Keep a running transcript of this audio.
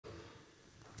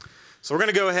So we're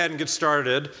going to go ahead and get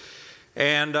started.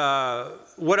 And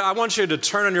what I want you to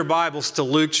turn in your Bibles to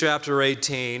Luke chapter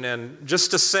 18. And just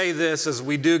to say this as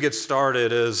we do get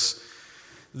started is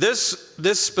this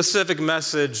specific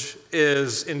message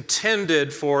is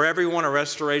intended for everyone at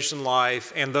Restoration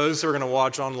Life and those who are going to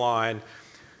watch online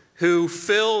who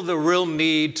feel the real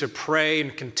need to pray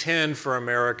and contend for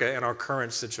America in our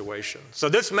current situation. So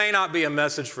this may not be a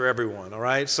message for everyone, all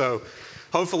right? So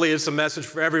hopefully it's a message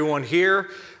for everyone here,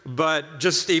 but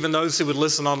just even those who would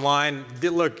listen online,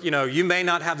 look, you may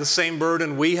not have the same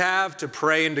burden we have to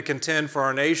pray and to contend for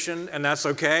our nation, and that's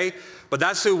okay. But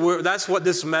that's what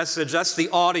this message, that's the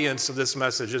audience of this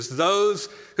message, is those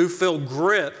who feel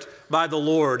gripped by the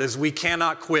Lord as we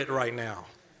cannot quit right now.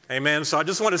 Amen. So I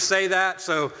just want to say that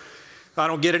so I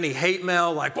don't get any hate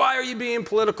mail like, why are you being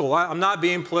political? I'm not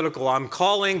being political. I'm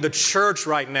calling the church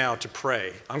right now to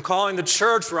pray. I'm calling the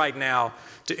church right now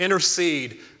to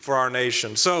intercede for our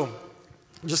nation. So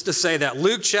just to say that,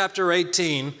 Luke chapter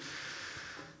 18,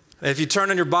 if you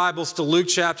turn in your Bibles to Luke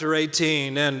chapter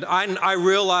 18, and I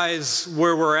realize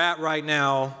where we're at right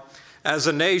now as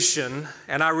a nation,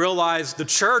 and I realize the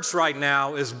church right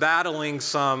now is battling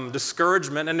some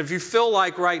discouragement. And if you feel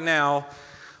like right now,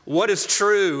 what is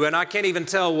true, and I can't even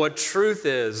tell what truth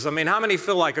is. I mean, how many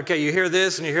feel like, okay, you hear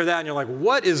this and you hear that, and you're like,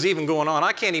 what is even going on?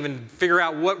 I can't even figure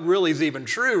out what really is even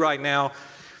true right now.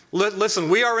 Listen,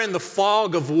 we are in the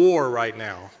fog of war right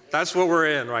now. That's what we're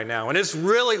in right now. And it's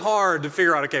really hard to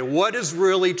figure out, okay, what is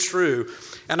really true?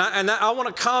 And I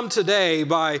want to come today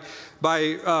by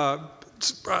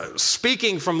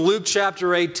speaking from Luke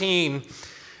chapter 18.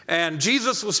 And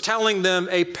Jesus was telling them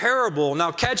a parable.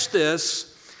 Now catch this.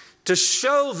 To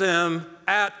show them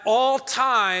at all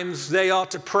times they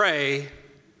ought to pray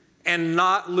and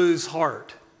not lose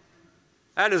heart.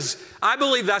 That is, I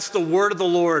believe that's the word of the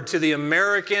Lord to the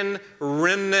American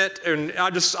remnant, and I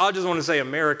just want to say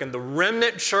American, the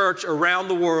remnant church around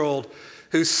the world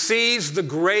who sees the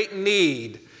great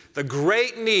need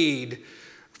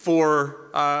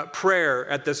for prayer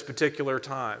at this particular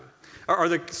time.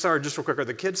 Sorry, just real quick, are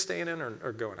the kids staying in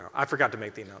or going out? I forgot to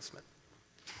make the announcement.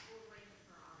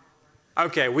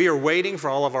 Okay, we are waiting for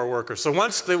all of our workers. So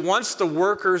once the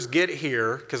workers get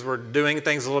here, because we're doing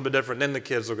things a little bit different, then the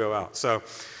kids will go out. So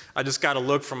I just got a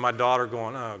look from my daughter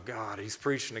going, oh God, he's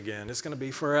preaching again. It's going to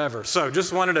be forever. So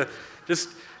just wanted to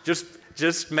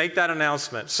just make that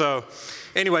announcement. So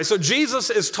anyway, so Jesus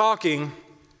is talking,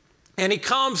 and he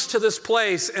comes to this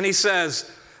place, and he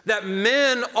says that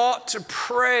men ought to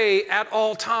pray at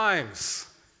all times.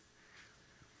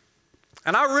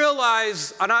 And I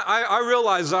realize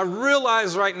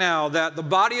right now that the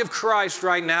body of Christ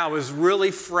right now is really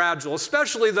fragile,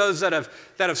 especially those that have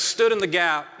stood in the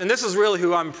gap. And this is really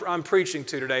who I'm preaching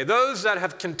to today. Those that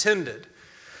have contended,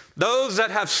 those that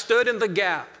have stood in the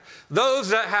gap, those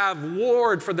that have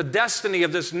warred for the destiny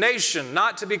of this nation,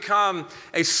 not to become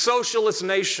a socialist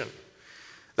nation.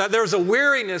 That there's a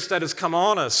weariness that has come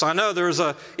on us. I know there's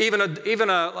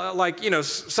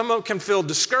someone can feel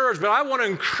discouraged, but I want to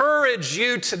encourage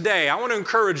you today. And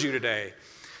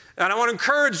I want to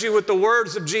encourage you with the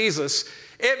words of Jesus.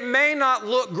 It may not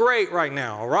look great right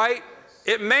now, right?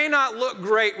 It may not look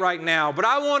great right now, but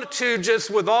I want to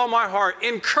just with all my heart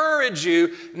encourage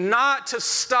you not to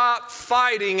stop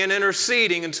fighting and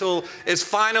interceding until it's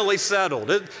finally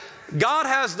settled. God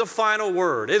has the final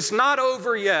word. It's not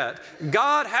over yet.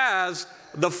 God has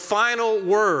the final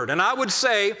word. And I would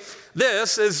say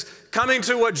this is coming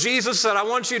to what Jesus said. I'm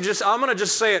going to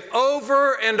just say it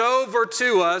over and over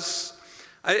to us.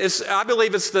 I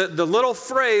believe it's the little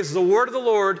phrase, the word of the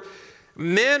Lord.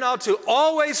 Men ought to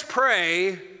always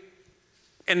pray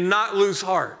and not lose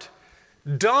heart.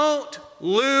 Don't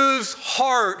lose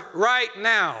heart right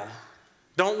now.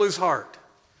 Don't lose heart.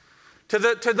 To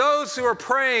those who are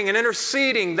praying and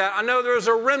interceding, that I know there's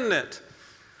a remnant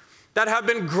that have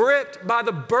been gripped by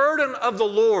the burden of the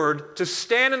Lord to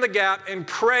stand in the gap and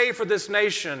pray for this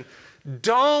nation.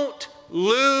 Don't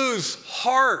lose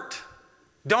heart.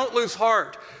 Don't lose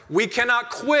heart. We cannot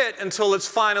quit until it's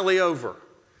finally over.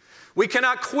 We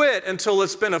cannot quit until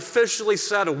it's been officially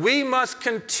settled. We must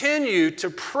continue to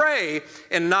pray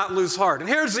and not lose heart. And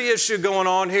here's the issue going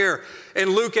on here in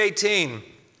Luke 18.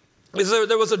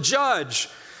 There was a judge.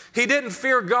 He didn't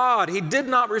fear God. He did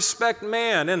not respect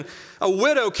man. And a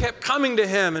widow kept coming to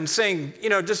him and saying,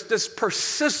 just this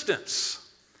persistence.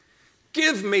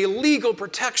 Give me legal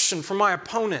protection from my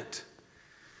opponent.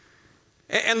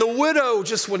 And the widow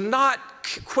just would not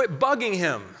quit bugging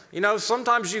him.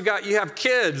 Sometimes you have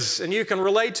kids and you can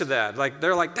relate to that. Like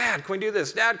they're like, Dad, can we do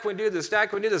this? Dad, can we do this? Dad,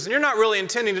 can we do this? And you're not really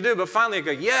intending to do it, but finally you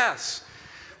go, yes.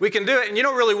 we can do it, and you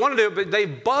don't really want to do it, but they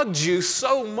bugged you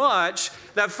so much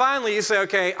that finally you say,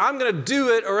 okay, I'm going to do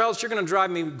it or else you're going to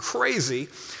drive me crazy.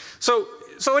 So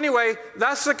anyway,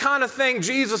 that's the kind of thing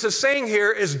Jesus is saying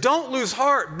here is don't lose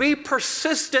heart. Be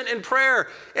persistent in prayer.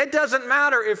 It doesn't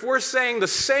matter if we're saying the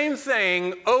same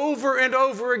thing over and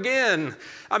over again.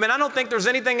 I mean, I don't think there's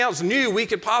anything else new we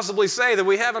could possibly say that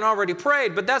we haven't already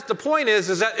prayed, but that's the point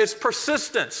is that it's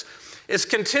persistence. It's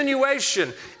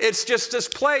continuation. It's just this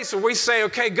place where we say,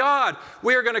 okay, God,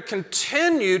 we are going to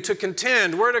continue to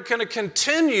contend. We're going to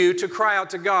continue to cry out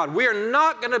to God. We are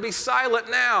not going to be silent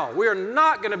now. We are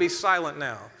not going to be silent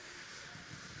now.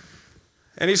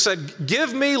 And he said,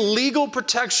 give me legal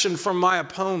protection from my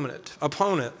opponent.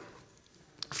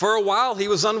 For a while he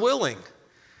was unwilling.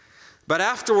 But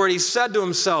afterward he said to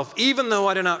himself, even though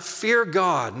I do not fear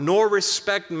God nor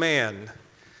respect man,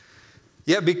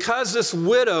 yet because this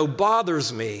widow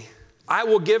bothers me, I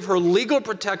will give her legal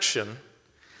protection.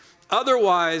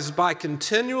 Otherwise, by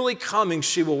continually coming,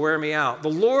 she will wear me out. The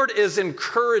Lord is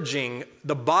encouraging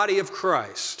the body of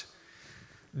Christ.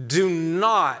 Do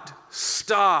not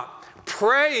stop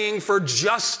praying for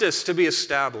justice to be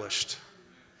established.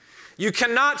 You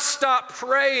cannot stop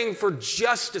praying for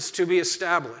justice to be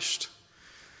established.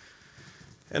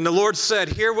 And the Lord said,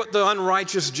 hear what the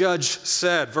unrighteous judge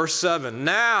said, verse 7.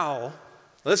 Now,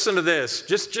 listen to this.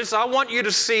 Just I want you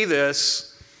to see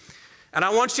this, and I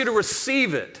want you to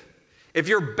receive it. If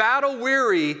you're battle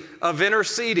weary of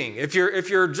interceding, if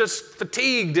you're just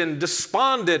fatigued and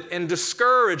despondent and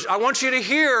discouraged, I want you to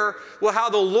hear how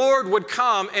the Lord would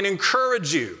come and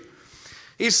encourage you.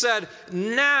 He said,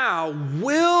 now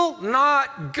will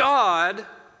not God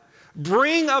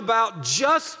bring about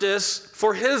justice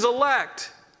for his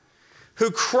elect who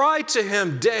cry to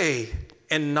him day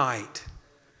and night?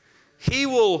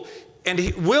 Will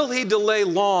he delay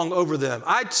long over them?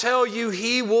 I tell you,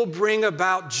 he will bring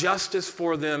about justice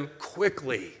for them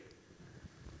quickly.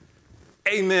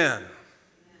 Amen.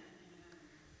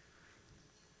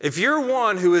 If you're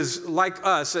one who is like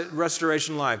us at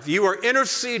Restoration Life, you are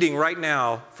interceding right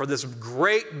now for this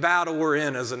great battle we're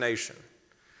in as a nation.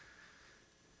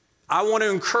 I want to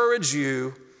encourage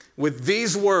you with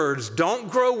these words. Don't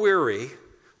grow weary.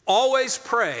 Always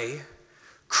pray.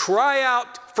 Cry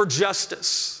out for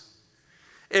justice.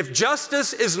 If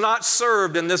justice is not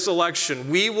served in this election,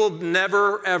 we will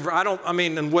never, ever,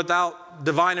 and without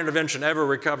divine intervention, ever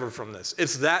recover from this.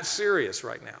 It's that serious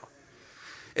right now.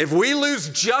 If we lose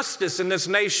justice in this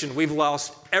nation, we've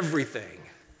lost everything.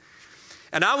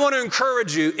 And I want to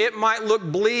encourage you, it might look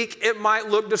bleak, it might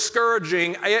look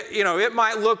discouraging, it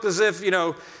might look as if,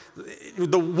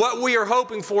 what we are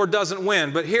hoping for doesn't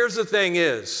win. But here's the thing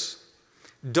is,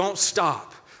 don't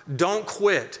stop, don't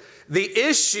quit. The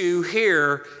issue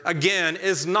here, again,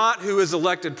 is not who is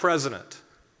elected president.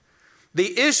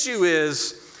 The issue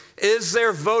is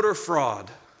there voter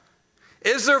fraud?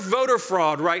 Is there voter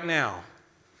fraud right now?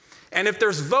 And if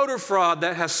there's voter fraud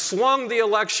that has swung the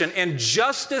election and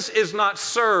justice is not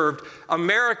served,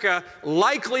 America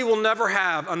likely will never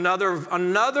have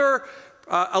another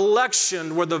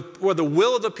election where the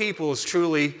will of the people is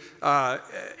truly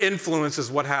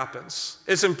influences what happens.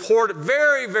 It's important,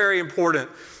 very, very important,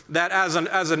 that as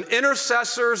an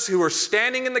intercessors who are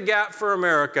standing in the gap for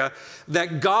America,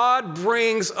 that God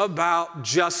brings about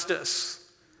justice.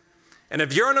 And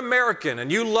if you're an American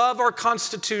and you love our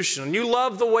Constitution and you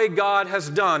love the way God has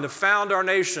done to found our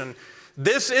nation,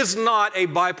 this is not a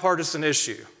bipartisan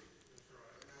issue.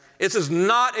 This is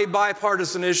not a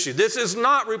bipartisan issue. This is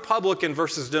not Republican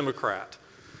versus Democrat.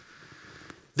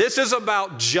 This is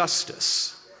about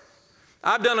justice.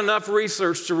 I've done enough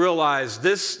research to realize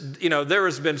this, there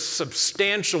has been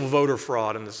substantial voter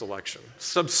fraud in this election.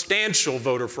 Substantial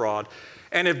voter fraud.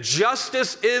 And if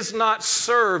justice is not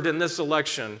served in this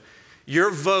election, your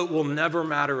vote will never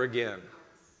matter again.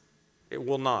 It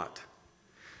will not.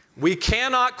 We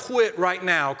cannot quit right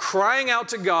now crying out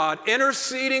to God,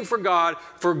 interceding for God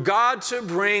to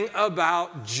bring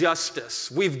about justice.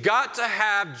 We've got to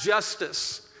have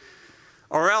justice,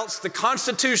 or else the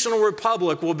constitutional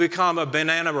republic will become a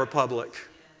banana republic.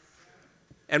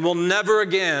 And will never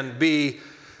again be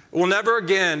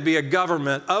a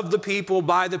government of the people,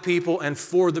 by the people, and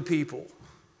for the people.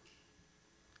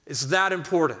 It's that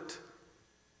important.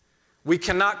 We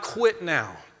cannot quit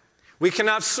now. We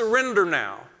cannot surrender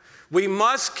now. We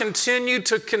must continue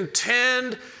to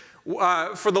contend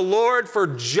for the Lord for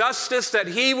justice, that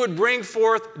he would bring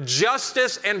forth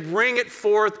justice and bring it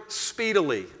forth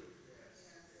speedily.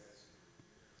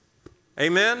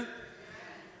 Amen?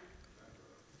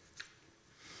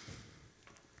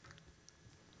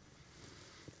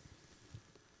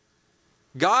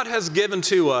 God has given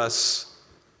to us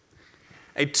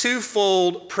a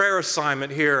twofold prayer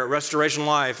assignment here at Restoration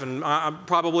Life, and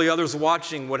probably others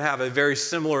watching would have a very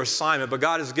similar assignment, but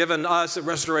God has given us at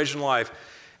Restoration Life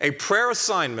a prayer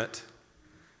assignment,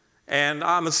 and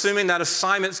I'm assuming that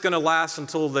assignment's going to last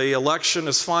until the election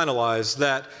is finalized,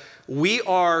 that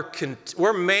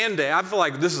we're mandated. I feel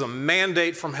like this is a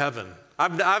mandate from heaven.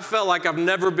 I've felt like I've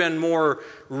never been more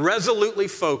resolutely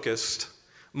focused,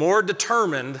 more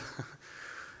determined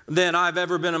than I've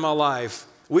ever been in my life.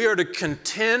 We are to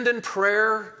contend in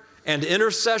prayer and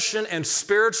intercession and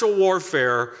spiritual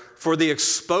warfare for the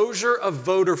exposure of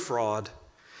voter fraud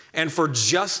and for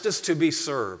justice to be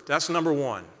served. That's number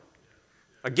one.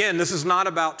 Again, this is not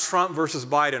about Trump versus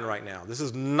Biden right now. This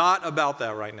is not about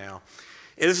that right now.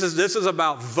 This is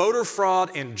about voter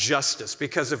fraud and justice,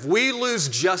 because if we lose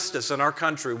justice in our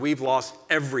country, we've lost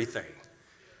everything.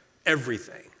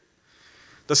 Everything.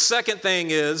 The second thing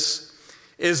is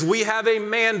we have a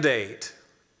mandate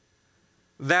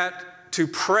that to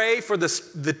pray for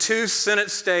the two Senate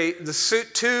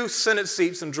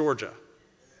seats in Georgia.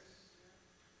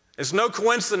 It's no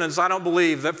coincidence, I don't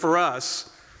believe, that for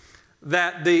us,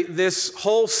 that this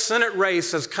whole Senate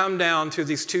race has come down to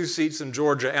these two seats in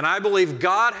Georgia. And I believe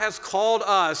God has called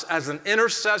us as an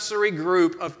intercessory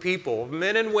group of people,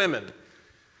 men and women.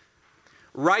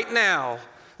 Right now,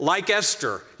 like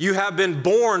Esther, you have been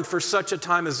born for such a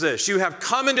time as this. You have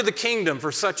come into the kingdom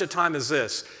for such a time as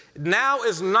this. Now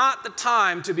is not the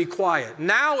time to be quiet.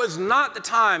 Now is not the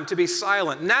time to be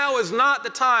silent. Now is not the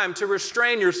time to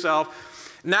restrain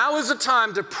yourself. Now is the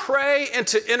time to pray and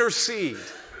to intercede.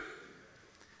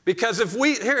 Because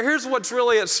here's what's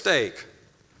really at stake.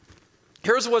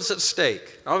 Here's what's at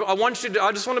stake.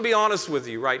 I just want to be honest with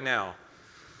you right now.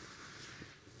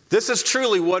 This is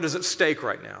truly what is at stake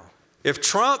right now. If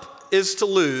Trump is to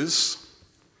lose,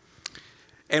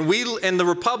 and the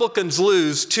Republicans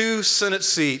lose 2 Senate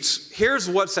seats, here's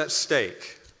what's at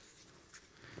stake.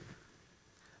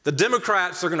 The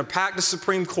Democrats are going to pack the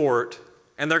Supreme Court,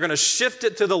 and they're going to shift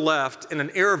it to the left in an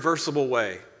irreversible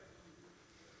way.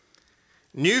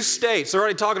 New states, they're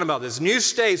already talking about this, new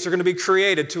states are going to be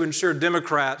created to ensure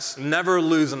Democrats never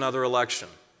lose another election.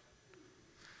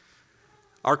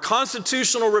 Our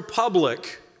constitutional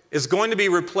republic is going to be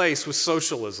replaced with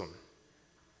socialism.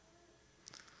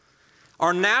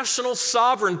 Our national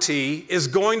sovereignty is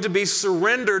going to be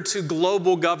surrendered to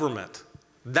global government.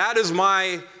 That is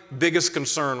my biggest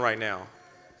concern right now.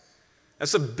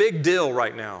 That's a big deal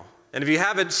right now. And if you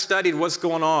haven't studied what's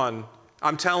going on,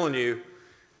 I'm telling you,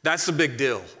 that's a big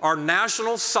deal. Our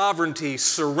national sovereignty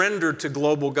surrendered to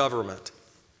global government.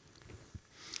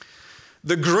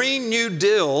 The Green New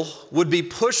Deal would be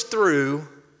pushed through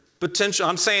potential.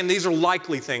 I'm saying these are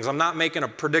likely things. I'm not making a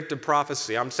predictive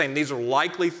prophecy. I'm saying these are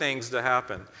likely things to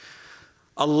happen.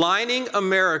 Aligning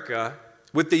America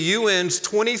with the UN's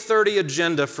 2030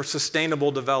 Agenda for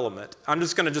Sustainable Development. I'm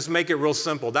just going to make it real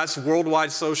simple. That's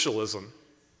worldwide socialism.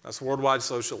 That's worldwide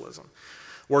socialism.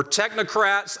 Where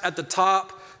technocrats at the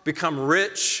top become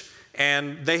rich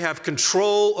and they have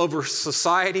control over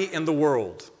society and the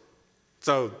world.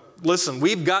 So listen,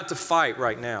 we've got to fight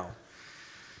right now.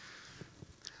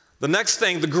 The next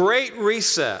thing, the Great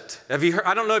Reset.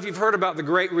 I don't know if you've heard about the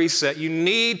Great Reset. You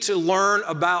need to learn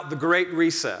about the Great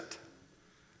Reset.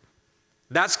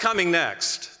 That's coming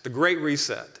next, the Great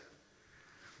Reset.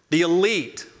 The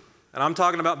elite, and I'm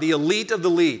talking about the elite of the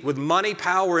elite with money,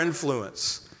 power,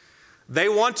 influence. They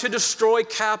want to destroy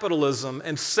capitalism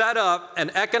and set up an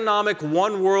economic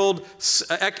one-world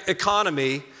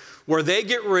economy where they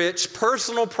get rich,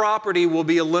 personal property will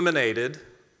be eliminated,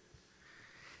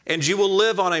 and you will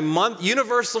live on a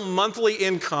universal monthly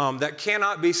income that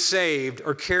cannot be saved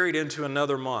or carried into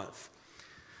another month.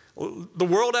 The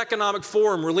World Economic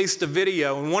Forum released a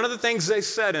video, and one of the things they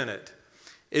said in it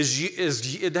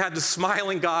is it had the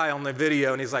smiling guy on the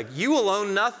video, and he's like, "You will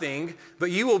own nothing,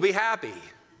 but you will be happy."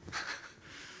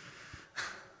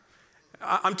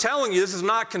 I'm telling you, this is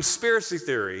not conspiracy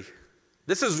theory.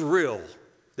 This is real.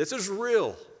 This is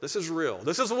real. This is real.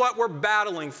 This is what we're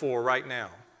battling for right now.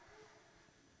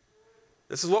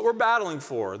 This is what we're battling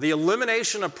for, the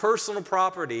elimination of personal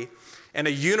property and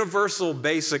a universal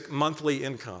basic monthly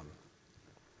income.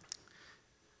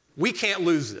 We can't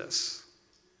lose this.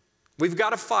 We've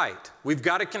got to fight. We've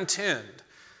got to contend.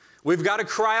 We've got to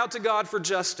cry out to God for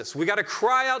justice. We've got to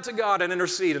cry out to God and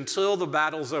intercede until the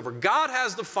battle's over. God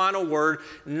has the final word,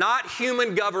 not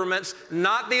human governments,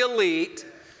 not the elite.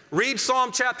 Read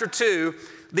Psalm chapter 2.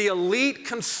 The elite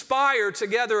conspire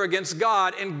together against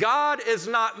God, and God is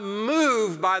not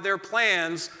moved by their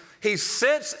plans. He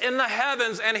sits in the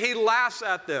heavens and he laughs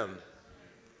at them.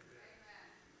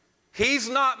 He's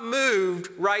not moved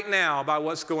right now by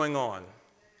what's going on.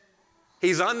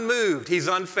 He's unmoved. He's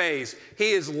unfazed.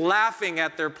 He is laughing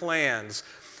at their plans.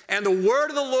 And the word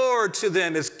of the Lord to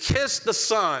them is, kiss the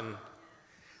Son,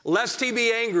 lest he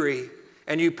be angry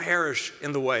and you perish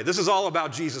in the way. This is all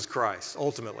about Jesus Christ,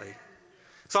 ultimately.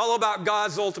 It's all about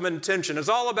God's ultimate intention. It's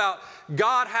all about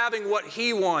God having what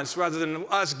he wants rather than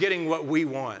us getting what we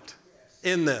want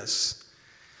in this.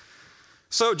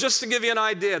 So just to give you an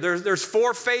idea, there's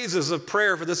 4 phases of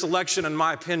prayer for this election, in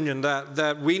my opinion,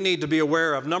 that we need to be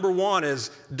aware of. Number 1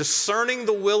 is discerning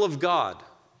the will of God.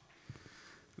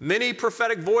 Many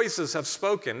prophetic voices have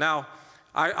spoken. Now,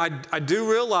 I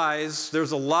do realize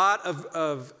there's a lot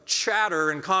of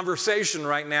chatter and conversation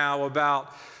right now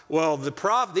about, well,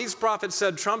 these prophets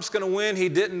said Trump's going to win. He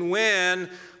didn't win.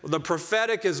 The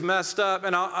prophetic is messed up.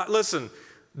 And listen,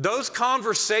 those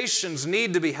conversations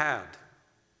need to be had.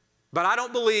 But I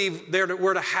don't believe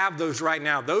we're to have those right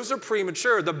now. Those are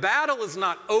premature. The battle is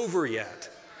not over yet.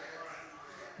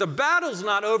 The battle's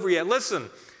not over yet. Listen,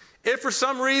 if for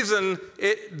some reason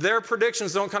their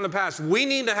predictions don't come to pass, we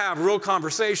need to have real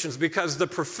conversations, because the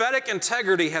prophetic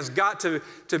integrity has got to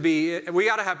be, we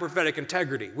got to have prophetic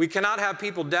integrity. We cannot have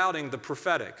people doubting the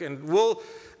prophetic. And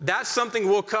that's something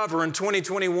we'll cover in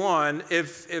 2021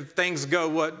 if things go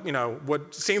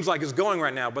what seems like is going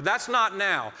right now. But that's not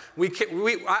now.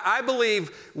 I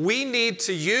believe we need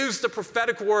to use the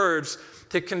prophetic words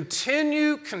to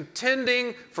continue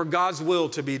contending for God's will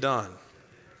to be done.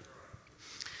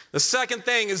 The second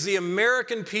thing is the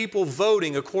American people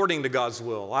voting according to God's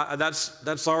will.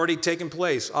 That's already taken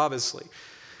place, obviously.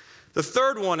 The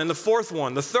third one and the fourth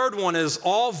one. The third one is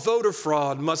all voter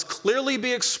fraud must clearly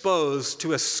be exposed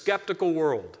to a skeptical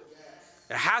world.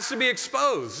 It has to be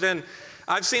exposed. And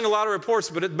I've seen a lot of reports,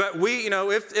 but we,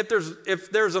 if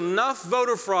there's enough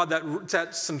voter fraud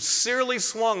that sincerely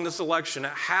swung this election,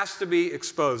 it has to be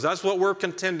exposed. That's what we're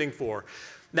contending for.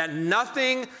 That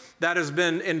nothing that has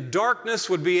been in darkness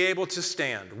would be able to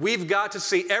stand. We've got to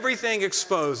see everything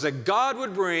exposed, that God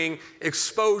would bring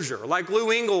exposure, like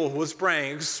Lou Engle was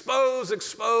praying, expose,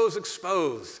 expose,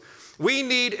 expose. We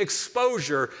need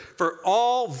exposure for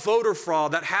all voter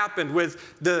fraud that happened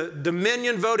with the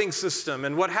Dominion voting system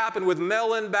and what happened with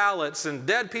mail-in ballots and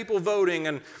dead people voting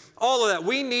and all of that.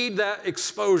 We need that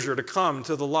exposure to come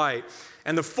to the light.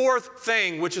 And the fourth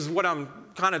thing, which is what I'm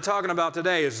kind of talking about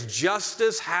today, is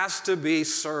justice has to be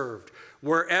served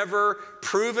wherever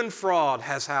proven fraud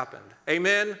has happened.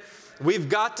 Amen? We've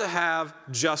got to have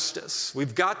justice.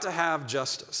 We've got to have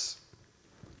justice.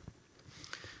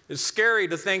 It's scary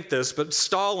to think this, but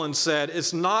Stalin said,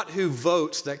 it's not who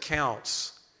votes that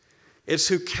counts. It's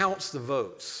who counts the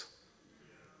votes.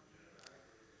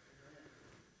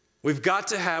 We've got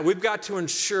to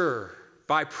ensure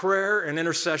by prayer and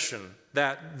intercession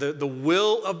that the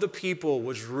will of the people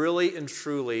was really and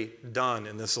truly done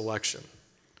in this election.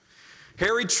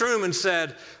 Harry Truman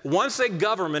said, once a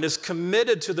government is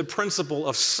committed to the principle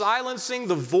of silencing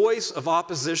the voice of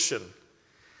opposition,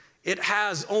 it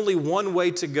has only one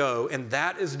way to go, and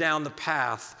that is down the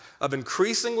path of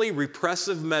increasingly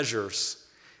repressive measures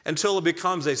until it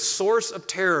becomes a source of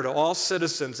terror to all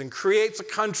citizens and creates a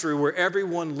country where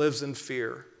everyone lives in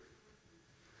fear.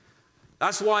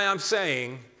 That's why I'm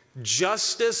saying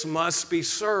justice must be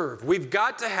served. We've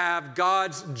got to have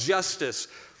God's justice.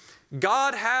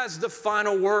 God has the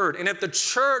final word. And if the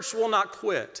church will not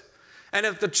quit, and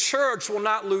if the church will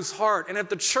not lose heart, and if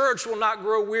the church will not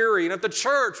grow weary, and if the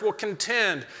church will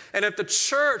contend, and if the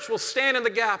church will stand in the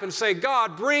gap and say,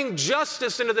 God, bring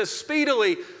justice into this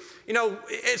speedily,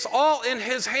 it's all in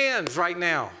his hands right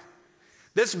now.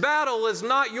 This battle is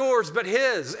not yours, but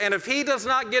his. And if he does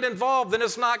not get involved, then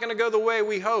it's not going to go the way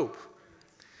we hope.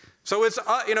 So it's,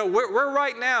 we're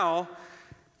right now,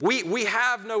 we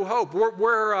have no hope.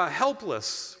 We're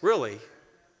helpless, really.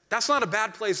 That's not a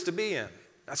bad place to be in.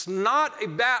 That's not a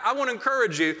bad, I want to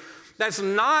encourage you, that's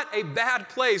not a bad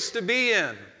place to be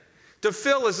in. To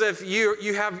feel as if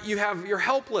you're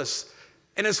helpless.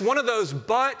 And it's one of those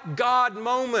but God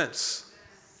moments.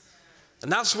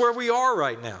 And that's where we are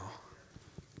right now.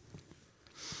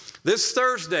 This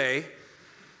Thursday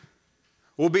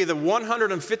will be the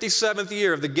 157th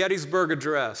year of the Gettysburg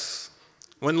Address,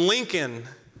 when Lincoln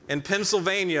in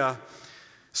Pennsylvania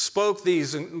spoke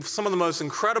some of the most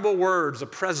incredible words a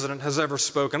president has ever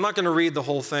spoken. I'm not going to read the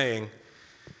whole thing,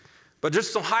 but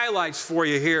just some highlights for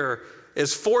you here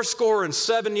is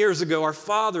 77 years ago, our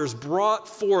fathers brought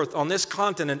forth on this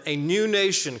continent a new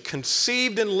nation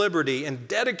conceived in liberty and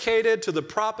dedicated to the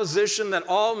proposition that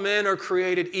all men are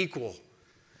created equal.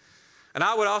 And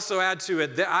I would also add to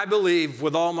it that I believe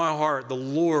with all my heart the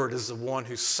Lord is the one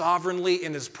who sovereignly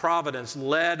in his providence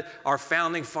led our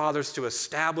founding fathers to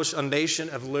establish a nation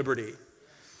of liberty.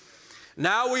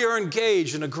 Now we are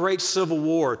engaged in a great civil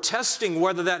war, testing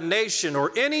whether that nation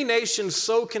or any nation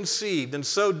so conceived and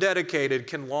so dedicated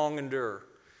can long endure.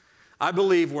 I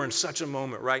believe we're in such a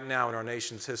moment right now in our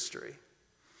nation's history.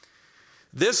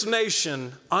 This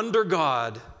nation under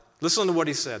God, listen to what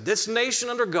he said, this nation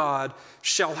under God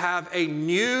shall have a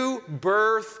new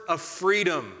birth of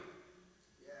freedom.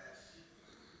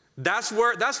 That's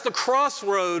the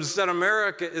crossroads that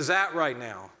America is at right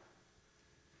now.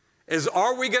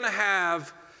 Are we going to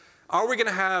have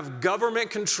government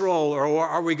control, or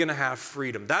are we going to have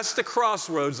freedom? That's the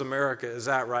crossroads America is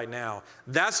at right now.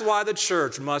 That's why the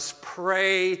church must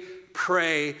pray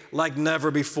like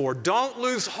never before. Don't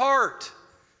lose heart.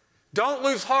 Don't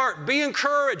lose heart. Be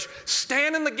encouraged.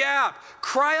 Stand in the gap.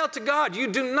 Cry out to God. You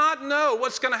do not know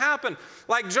what's going to happen.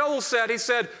 Like Joel said, he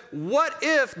said, what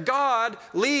if God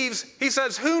leaves? He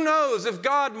says, who knows if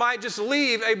God might just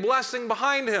leave a blessing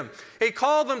behind him? He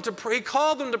called them to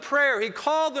prayer. He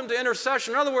called them to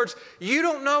intercession. In other words, you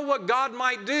don't know what God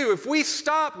might do. If we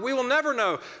stop, we will never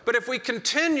know. But if we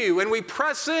continue and we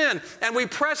press in and we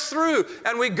press through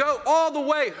and we go all the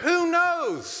way, who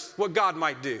knows what God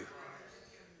might do?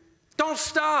 Don't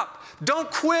stop. Don't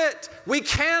quit. We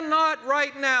cannot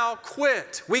right now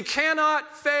quit. We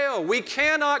cannot fail. We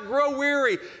cannot grow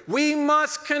weary. We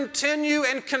must continue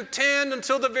and contend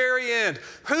until the very end.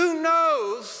 Who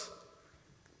knows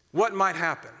what might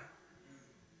happen?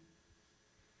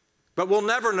 But we'll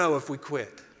never know if we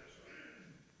quit.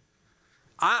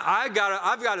 I've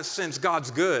got to sense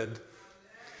God's good.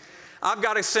 I've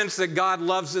got to sense that God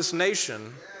loves this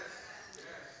nation.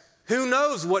 Who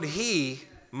knows what He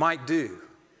might do?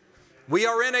 We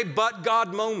are in a but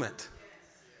God moment.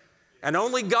 And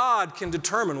only God can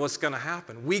determine what's going to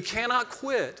happen. We cannot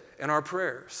quit in our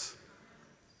prayers.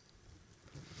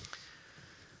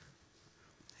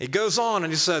 He goes on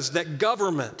and he says that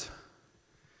government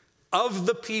of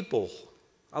the people,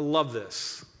 I love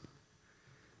this.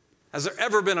 Has there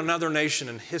ever been another nation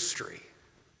in history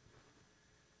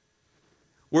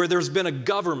where there's been a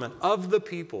government of the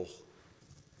people,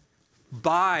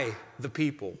 by the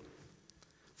people,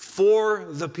 for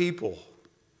the people?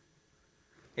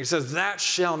 He says, that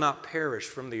shall not perish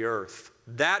from the earth.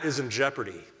 That is in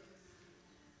jeopardy.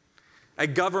 A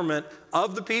government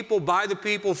of the people, by the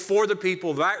people, for the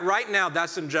people. Right now,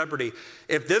 that's in jeopardy.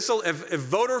 If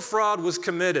voter fraud was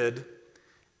committed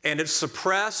and it's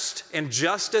suppressed and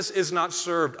justice is not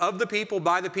served, of the people,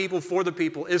 by the people, for the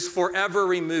people, is forever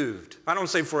removed. I don't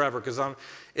say forever because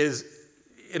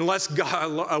unless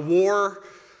God, a war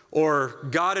or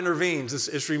God intervenes,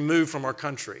 it's removed from our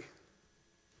country.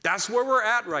 That's where we're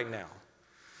at right now.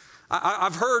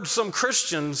 I've heard some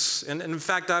Christians, and in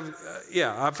fact,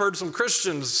 I've heard some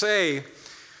Christians say,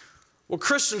 well,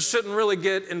 Christians shouldn't really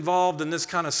get involved in this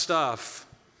kind of stuff.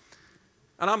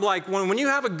 And I'm like, when you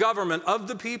have a government of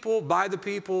the people, by the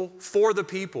people, for the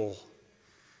people,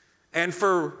 and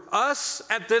for us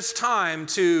at this time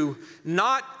to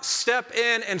not step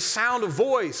in and sound a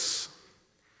voice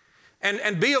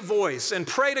and be a voice and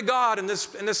pray to God in this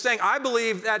thing, I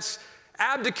believe that's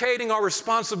abdicating our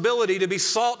responsibility to be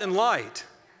salt and light.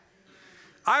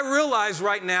 I realize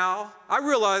right now, I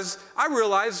realize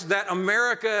that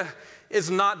America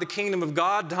is not the kingdom of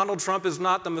God. Donald Trump is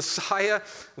not the Messiah.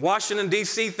 Washington,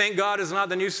 D.C., thank God, is not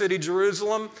the new city,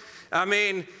 Jerusalem. I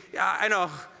mean, I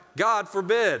know, God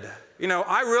forbid. You know,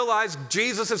 I realize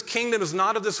Jesus' kingdom is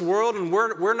not of this world, and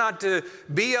we're not to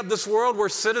be of this world. We're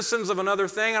citizens of another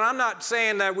thing. And I'm not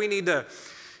saying that we need to,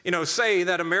 say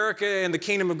that America and the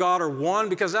kingdom of God are one,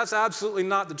 because that's absolutely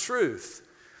not the truth.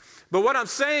 But what I'm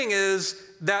saying is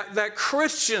that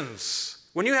Christians,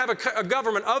 when you have a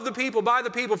government of the people, by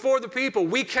the people, for the people,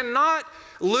 we cannot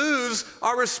lose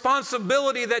our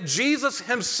responsibility that Jesus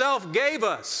himself gave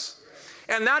us.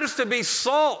 And that is to be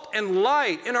salt and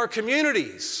light in our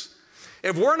communities.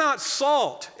 If we're not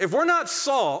salt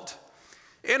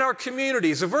in our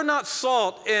communities, if we're not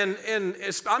salt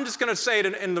I'm just going to say it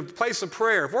in the place of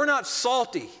prayer, if we're not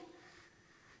salty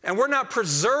and we're not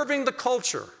preserving the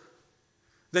culture,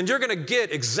 then you're going to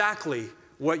get exactly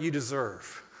what you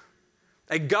deserve.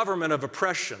 A government of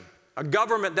oppression, a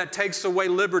government that takes away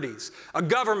liberties, a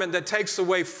government that takes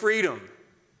away freedom.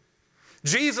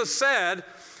 Jesus said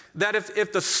that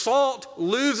if the salt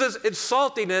loses its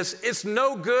saltiness, it's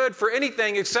no good for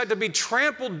anything except to be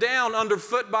trampled down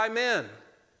underfoot by men.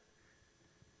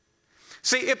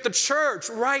 See, if the church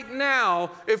right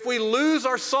now, if we lose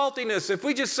our saltiness, if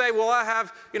we just say, well,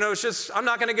 I'm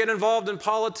not going to get involved in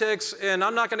politics and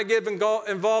I'm not going to get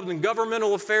involved in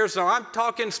governmental affairs. Now, I'm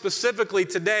talking specifically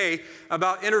today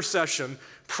about intercession,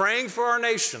 praying for our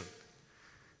nation.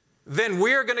 then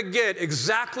we're going to get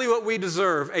exactly what we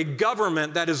deserve, a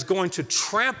government that is going to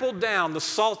trample down the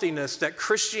saltiness that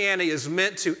Christianity is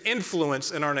meant to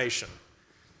influence in our nation.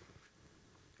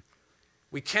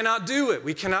 We cannot do it.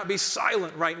 We cannot be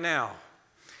silent right now.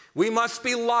 We must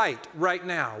be light right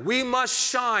now. We must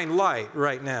shine light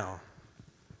right now.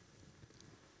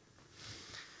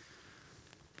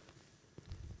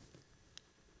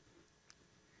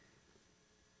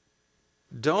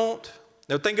 Now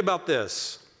think about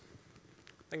this.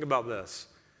 Think about this.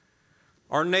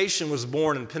 Our nation was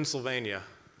born in Pennsylvania.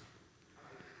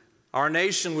 Our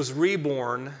nation was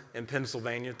reborn in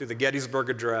Pennsylvania through the Gettysburg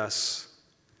Address.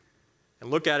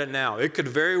 And look at it now. It could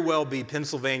very well be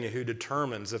Pennsylvania who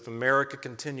determines if America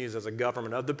continues as a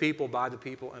government of the people, by the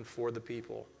people, and for the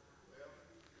people.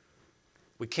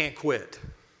 We can't quit.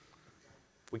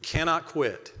 We cannot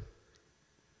quit.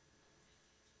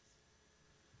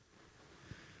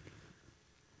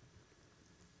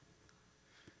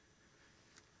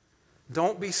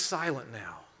 Don't be silent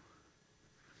now.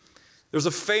 There's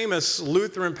a famous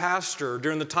Lutheran pastor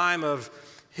during the time of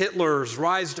Hitler's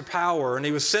rise to power, and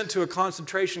he was sent to a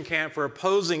concentration camp for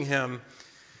opposing him.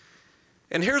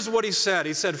 And here's what he said.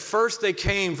 He said, "First they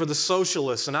came for the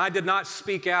socialists, and I did not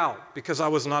speak out because I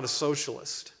was not a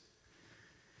socialist.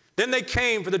 Then they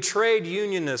came for the trade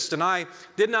unionists, and I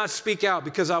did not speak out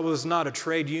because I was not a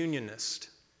trade unionist.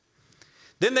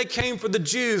 Then they came for the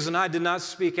Jews, and I did not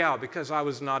speak out because I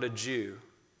was not a Jew.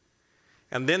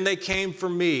 And then they came for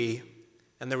me,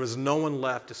 and there was no one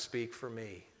left to speak for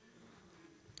me."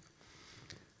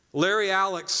 Larry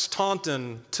Alex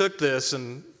Taunton took this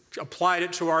and applied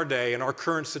it to our day and our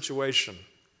current situation.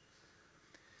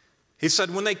 He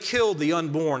said, "When they killed the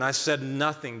unborn, I said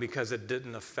nothing because it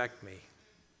didn't affect me.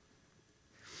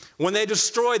 When they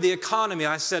destroyed the economy,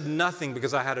 I said nothing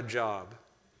because I had a job.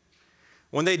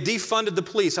 When they defunded the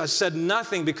police, I said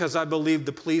nothing because I believed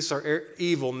the police are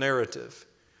evil narrative.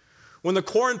 When the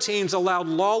quarantines allowed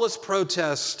lawless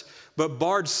protest but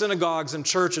barred synagogues and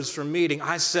churches from meeting,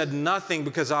 I said nothing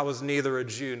because I was neither a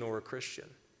Jew nor a Christian.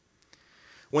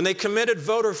 When they committed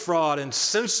voter fraud and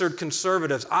censored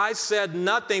conservatives, I said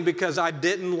nothing because I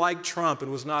didn't like Trump and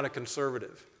was not a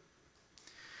conservative.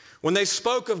 When they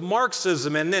spoke of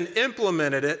Marxism and then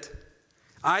implemented it,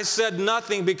 I said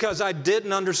nothing because I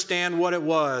didn't understand what it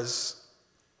was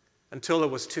until it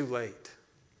was too late."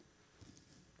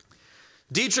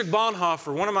 Dietrich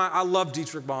Bonhoeffer, I love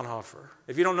Dietrich Bonhoeffer.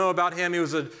 If you don't know about him, he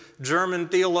was a German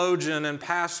theologian and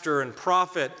pastor and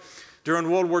prophet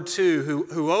during World War II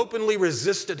who openly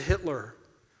resisted Hitler.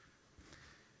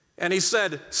 And he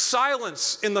said,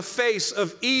 "Silence in the face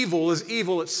of evil is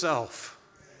evil itself."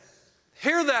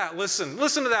 Hear that, listen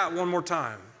to that one more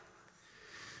time.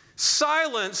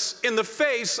 Silence in the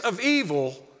face of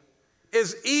evil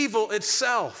is evil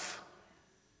itself.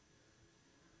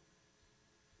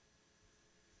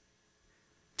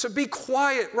 To be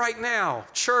quiet right now,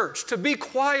 church, to be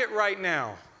quiet right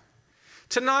now,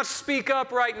 to not speak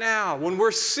up right now when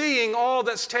we're seeing all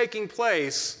that's taking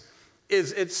place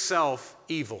is itself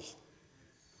evil.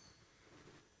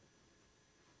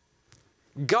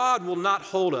 God will not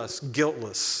hold us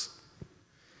guiltless.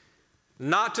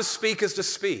 Not to speak is to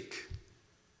speak.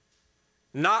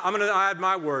 I'm going to add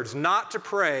my words. Not to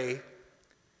pray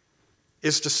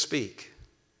is to speak.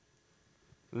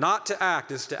 Not to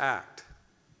act is to act.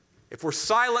 If we're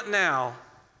silent now,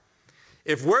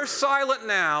 if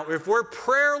we're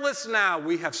prayerless now,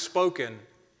 we have spoken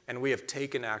and we have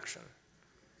taken action.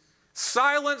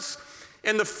 Silence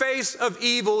in the face of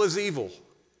evil is evil.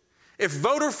 If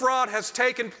voter fraud has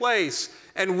taken place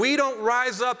and we don't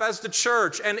rise up as the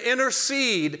church and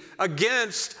intercede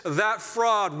against that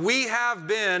fraud, we have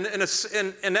been, in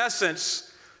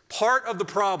essence, part of the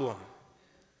problem.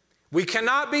 We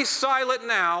cannot be silent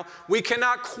now. We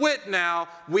cannot quit now.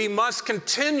 We must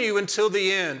continue until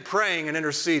the end, praying and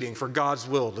interceding for God's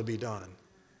will to be done.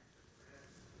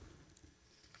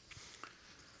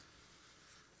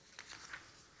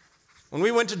 When we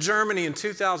went to Germany in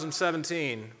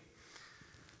 2017,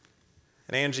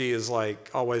 and Angie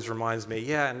always reminds me,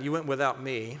 "Yeah, and you went without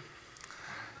me."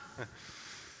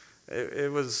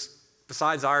 It was,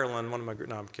 besides Ireland, one of my,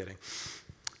 no, I'm kidding.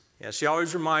 Yeah, she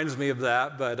always reminds me of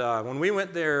that, but when we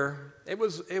went there, it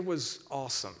was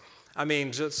awesome. I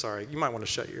mean, you might want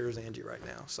to shut your ears, Angie, right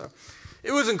now. So,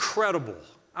 it was incredible.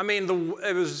 I mean,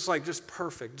 it was just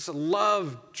perfect. Just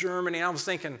love Germany. I was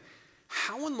thinking,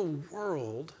 how in the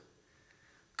world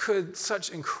could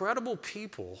such incredible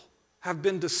people have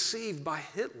been deceived by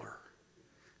Hitler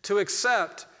to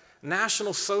accept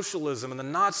National Socialism and the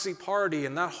Nazi Party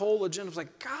and that whole agenda? I was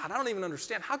like, God, I don't even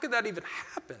understand. How could that even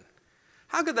happen?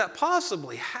 How could that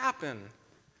possibly happen?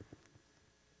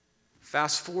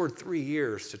 Fast forward 3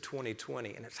 years to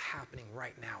 2020, and it's happening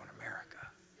right now in America.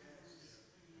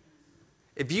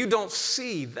 If you don't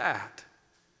see that,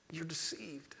 you're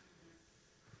deceived.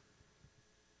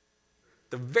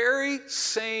 The very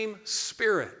same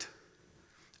spirit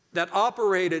that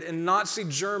operated in Nazi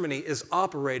Germany is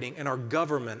operating in our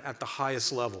government at the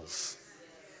highest levels.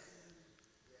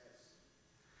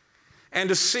 And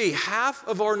to see half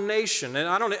of our nation, and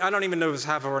I don't even know if it's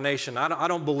half of our nation. I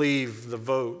don't believe the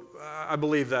vote. I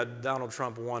believe that Donald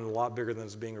Trump won a lot bigger than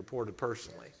is being reported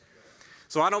personally.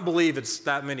 So I don't believe it's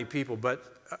that many people, but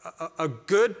a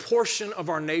good portion of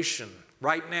our nation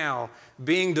right now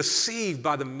being deceived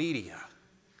by the media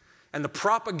and the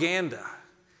propaganda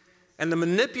and the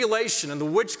manipulation and the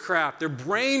witchcraft, their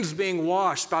brains being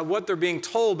washed by what they're being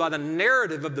told by the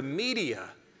narrative of the media.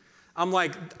 I'm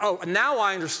like, oh, now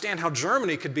I understand how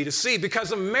Germany could be deceived,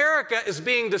 because America is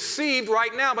being deceived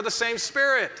right now by the same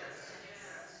spirit.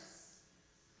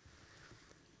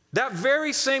 That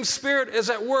very same spirit is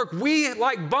at work. We,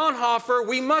 like Bonhoeffer,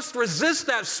 we must resist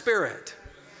that spirit.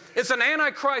 It's an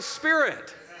antichrist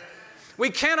spirit. We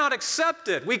cannot accept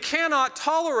it. We cannot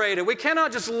tolerate it. We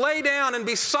cannot just lay down and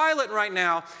be silent right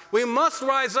now. We must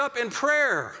rise up in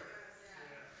prayer.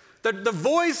 The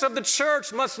voice of the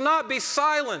church must not be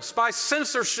silenced by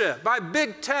censorship, by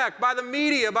big tech, by the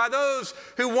media, by those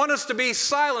who want us to be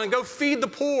silent and go feed the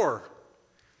poor.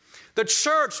 The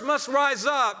church must rise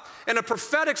up in a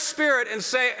prophetic spirit and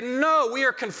say, no, we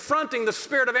are confronting the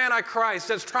spirit of Antichrist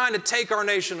that's trying to take our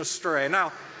nation astray.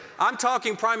 Now, I'm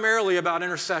talking primarily about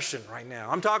intercession right now.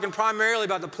 I'm talking primarily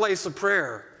about the place of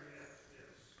prayer.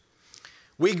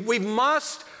 We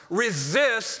must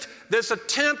resist this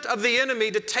attempt of the enemy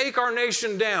to take our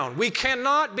nation down. We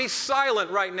cannot be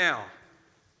silent right now.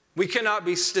 We cannot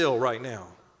be still right now.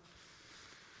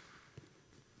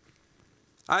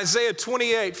 Isaiah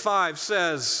 28:5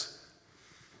 says,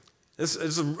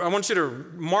 I want you to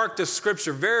mark this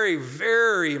scripture, very,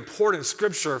 very important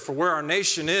scripture for where our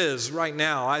nation is right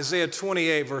now. Isaiah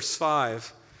 28, verse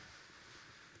 5.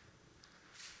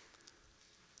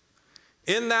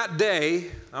 In that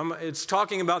day, it's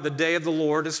talking about the day of the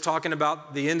Lord. It's talking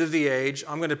about the end of the age.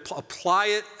 I'm going to apply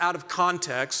it out of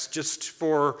context just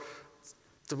for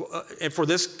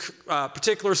this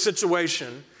particular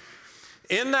situation.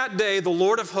 In that day, the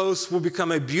Lord of hosts will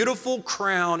become a beautiful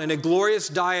crown and a glorious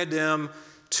diadem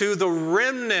to the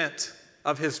remnant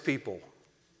of his people.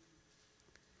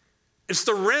 It's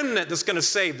the remnant that's going to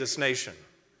save this nation.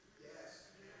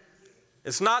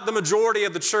 It's not the majority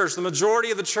of the church. The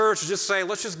majority of the church just say,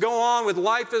 let's just go on with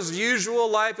life as usual,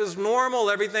 life is normal,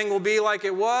 everything will be like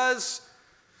it was.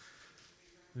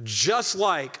 Just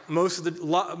like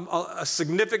a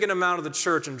significant amount of the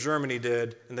church in Germany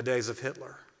did in the days of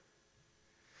Hitler.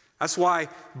 That's why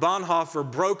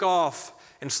Bonhoeffer broke off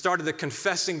and started the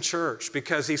confessing church,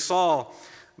 because he saw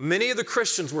many of the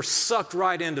Christians were sucked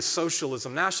right into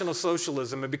socialism, National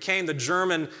Socialism. It became the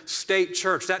German state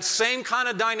church. That same kind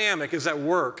of dynamic is at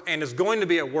work and is going to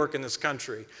be at work in this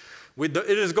country. It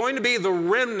is going to be the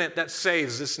remnant that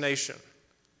saves this nation.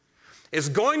 It's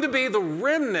going to be the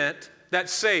remnant that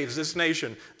saves this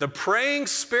nation. The praying,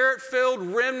 spirit-filled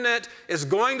remnant is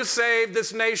going to save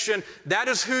this nation. That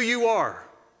is who you are.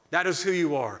 That is who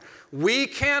you are. We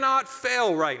cannot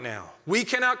fail right now. We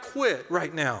cannot quit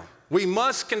right now. We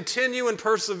must continue and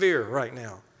persevere right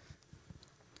now.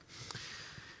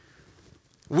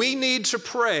 We need to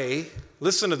pray,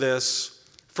 listen to this,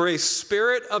 for a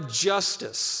spirit of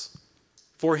justice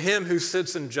for him who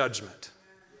sits in judgment.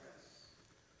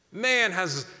 Man,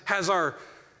 is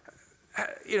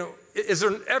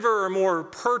there ever a more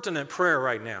pertinent prayer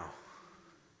right now?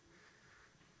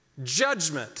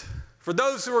 Judgment. For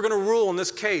those who are going to rule in this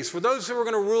case, for those who are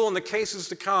going to rule in the cases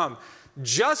to come,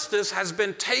 justice has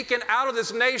been taken out of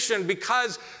this nation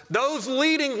because those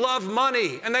leading love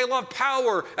money, and they love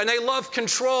power, and they love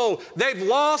control. They've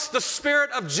lost the spirit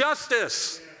of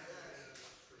justice.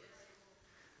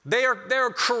 They are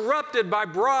corrupted by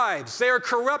bribes. They are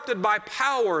corrupted by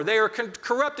power. They are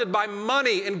corrupted by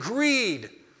money and greed.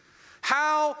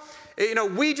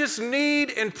 We just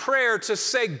need in prayer to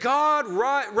say, God,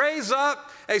 raise up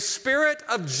a spirit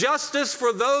of justice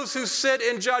for those who sit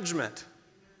in judgment.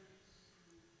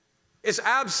 It's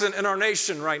absent in our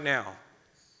nation right now.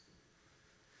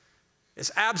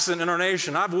 It's absent in our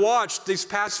nation. I've watched these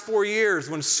past 4 years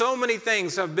when so many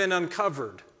things have been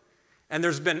uncovered, and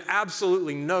there's been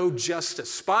absolutely no justice.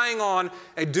 Spying on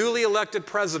a duly elected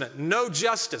president, no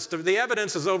justice. The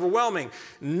evidence is overwhelming.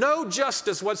 No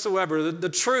justice whatsoever. The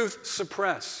truth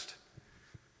suppressed.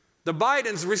 The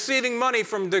Bidens receiving money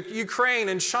from the Ukraine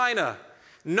and China.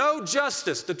 No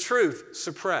justice. The truth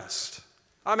suppressed.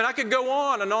 I mean, I could go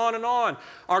on and on and on.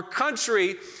 Our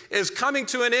country is coming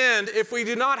to an end if we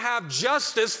do not have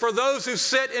justice for those who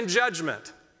sit in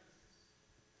judgment.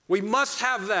 We must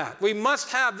have that. We must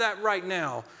have that right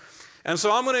now. And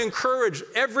so I'm going to encourage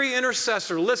every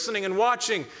intercessor listening and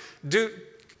watching,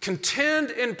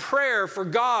 contend in prayer for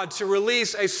God to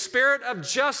release a spirit of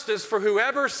justice for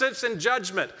whoever sits in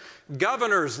judgment.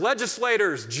 Governors,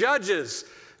 legislators, judges,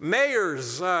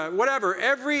 mayors, whatever,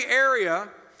 every area,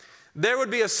 there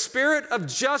would be a spirit of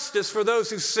justice for those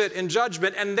who sit in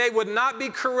judgment, and they would not be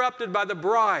corrupted by the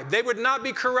bribe. They would not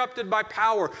be corrupted by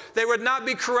power. They would not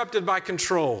be corrupted by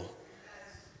control.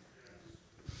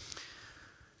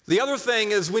 The other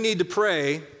thing is we need to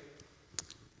pray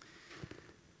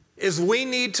is we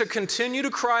need to continue to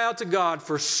cry out to God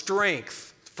for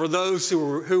strength for those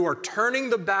who are turning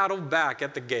the battle back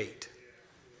at the gate.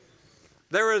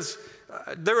 There is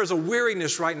a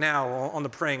weariness right now on the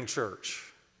praying church.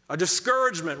 A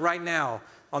discouragement right now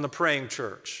on the praying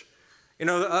church. You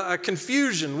know, a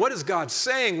confusion. What is God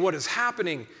saying? What is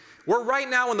happening? We're right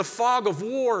now in the fog of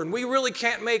war, and we really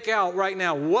can't make out right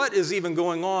now what is even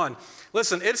going on.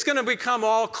 Listen, it's going to become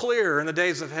all clear in the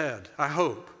days ahead, I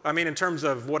hope. I mean, in terms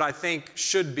of what I think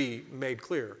should be made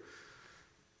clear.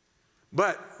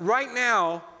 But right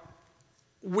now,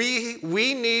 we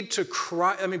need to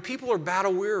cry. I mean, people are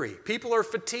battle weary. People are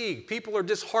fatigued. People are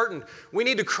disheartened. We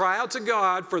need to cry out to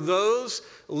God for those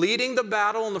leading the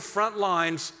battle on the front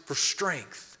lines for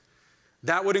strength.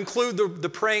 That would include the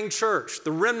praying church,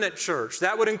 the remnant church.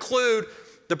 That would include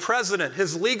the president,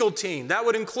 his legal team. That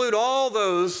would include all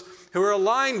those who are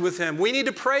aligned with him. We need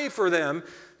to pray for them,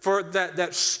 for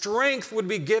that strength would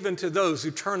be given to those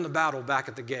who turn the battle back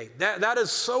at the gate. That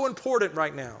is so important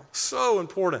right now, so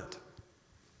important.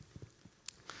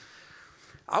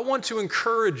 I want to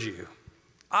encourage you.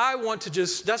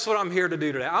 That's what I'm here to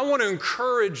do today. I want to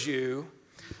encourage you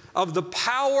of the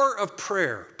power of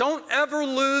prayer. Don't ever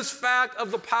lose fact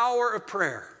of the power of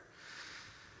prayer.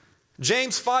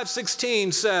 James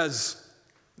 5:16 says,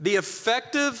 the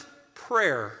effective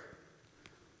prayer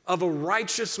of a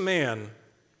righteous man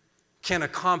can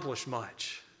accomplish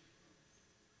much.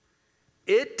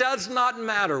 It does not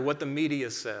matter what the media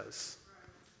says.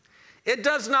 It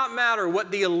does not matter what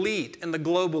the elite and the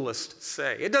globalists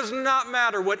say. It does not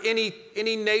matter what any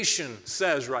nation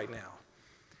says right now.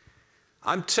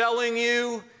 I'm telling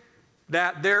you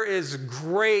that there is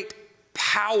great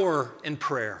power in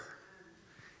prayer.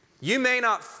 You may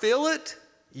not feel it.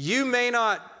 You may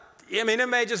not, it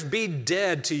may just be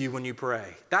dead to you when you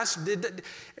pray.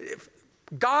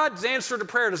 God's answer to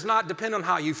prayer does not depend on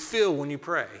how you feel when you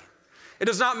pray. It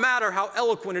does not matter how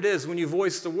eloquent it is when you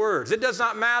voice the words. It does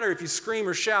not matter if you scream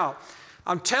or shout.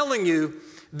 I'm telling you,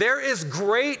 there is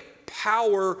great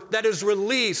power that is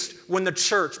released when the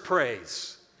church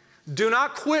prays. Do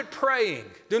not quit praying.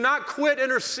 Do not quit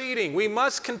interceding. We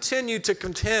must continue to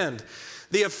contend.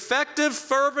 The effective,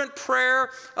 fervent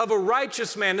prayer of a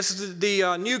righteous man, this is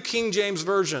the New King James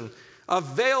Version,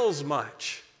 avails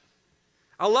much.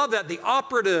 I love that, the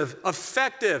operative,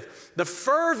 effective, the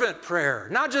fervent prayer,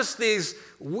 not just these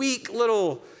weak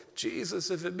little, Jesus,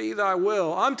 if it be thy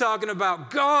will. I'm talking about,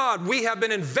 God, we have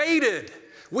been invaded.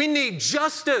 We need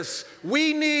justice.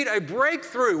 We need a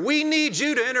breakthrough. We need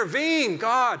you to intervene.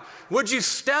 God, would you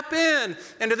step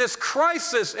into this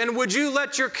crisis, and would you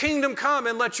let your kingdom come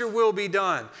and let your will be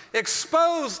done?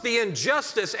 Expose the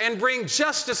injustice and bring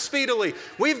justice speedily.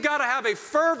 We've got to have a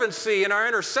fervency in our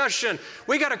intercession.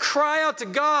 We got to cry out to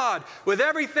God with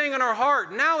everything in our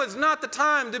heart. Now is not the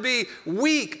time to be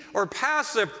weak or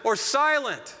passive or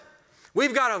silent.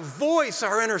 We've got to voice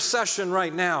our intercession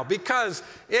right now because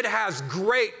it has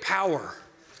great power.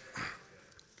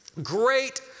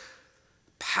 Great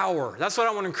power. That's what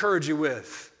I want to encourage you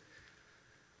with.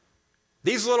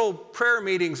 These little prayer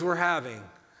meetings we're having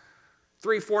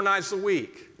 3-4 nights a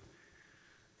week.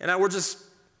 And we're just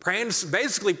praying,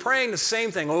 basically praying the same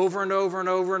thing over and over and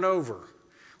over and over.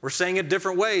 We're saying it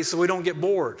different ways so we don't get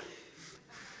bored.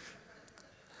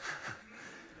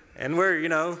 And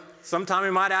we're, sometimes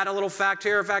we might add a little fact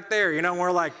here, a fact there, and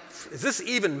we're like, is this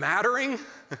even mattering?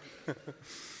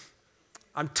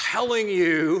 I'm telling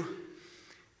you,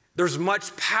 there's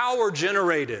much power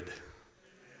generated.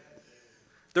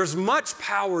 There's much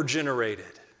power generated.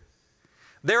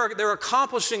 They're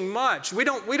accomplishing much. We're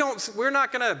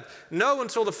not going to know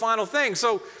until the final thing.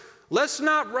 So let's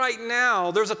not right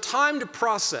now, there's a time to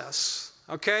process.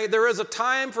 Okay, there is a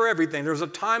time for everything. There's a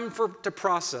time to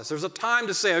process. There's a time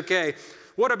to say, okay,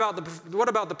 what about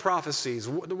the prophecies?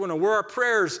 Were our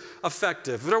prayers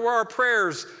effective? Were our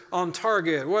prayers on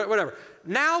target? Whatever.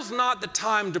 Now's not the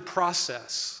time to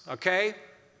process, okay?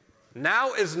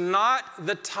 Now is not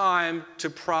the time to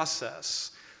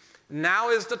process. Now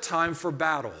is the time for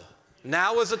battle.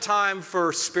 Now is the time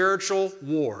for spiritual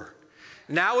war.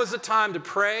 Now is the time to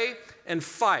pray and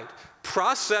fight.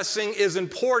 Processing is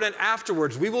important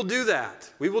afterwards. We will do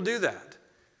that. We will do that.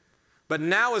 But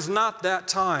now is not that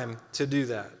time to do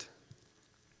that.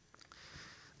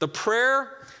 The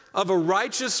prayer of a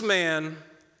righteous man,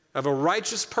 of a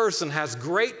righteous person, has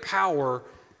great power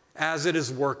as it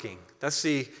is working. That's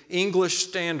the English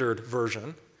Standard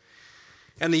Version.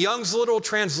 And the Young's Literal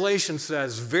Translation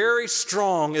says, very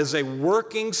strong is a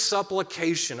working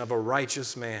supplication of a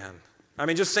righteous man. I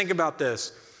mean, just think about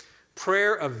this.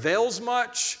 Prayer avails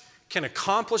much, can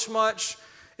accomplish much.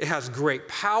 It has great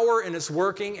power in its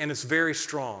working, and it's very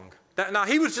strong. Now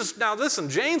listen,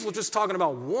 James was just talking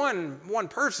about one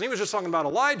person. He was just talking about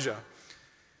Elijah.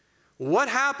 What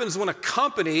happens when a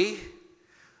company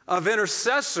of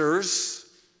intercessors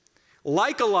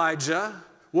like Elijah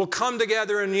will come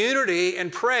together in unity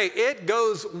and pray? It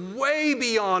goes way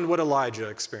beyond what Elijah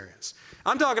experienced.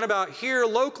 I'm talking about here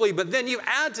locally, but then you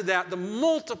add to that the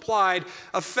multiplied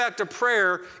effect of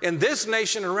prayer in this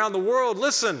nation and around the world.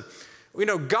 Listen,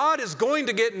 God is going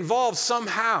to get involved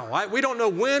somehow. We don't know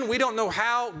when, we don't know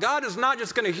how. God is not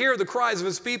just going to hear the cries of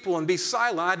his people and be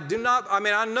silent.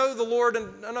 I know the Lord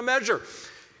in a measure.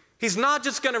 He's not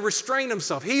just going to restrain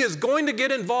himself. He is going to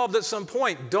get involved at some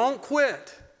point. Don't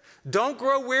quit. Don't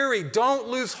grow weary. Don't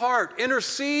lose heart.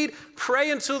 Intercede.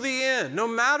 Pray until the end, no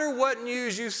matter what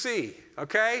news you see,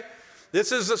 okay?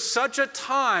 This is such a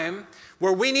time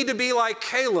where we need to be like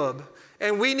Caleb,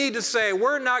 and we need to say,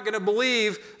 we're not going to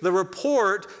believe the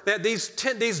report that these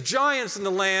giants in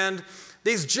the land,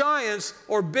 these giants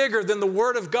are bigger than the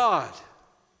Word of God.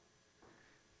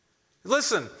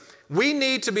 Listen, we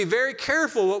need to be very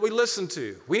careful what we listen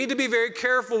to. We need to be very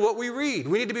careful what we read.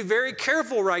 We need to be very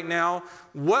careful right now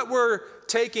what we're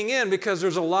taking in, because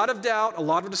there's a lot of doubt, a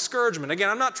lot of discouragement. Again,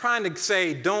 I'm not trying to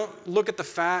say don't look at the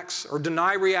facts or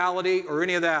deny reality or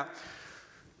any of that.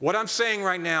 What I'm saying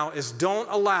right now is don't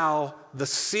allow the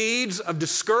seeds of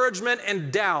discouragement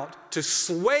and doubt to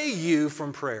sway you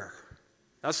from prayer.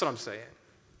 That's what I'm saying.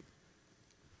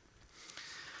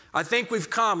 I think we've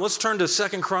come. Let's turn to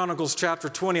 2 Chronicles chapter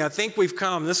 20. I think we've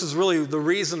come. This is really the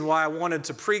reason why I wanted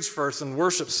to preach first and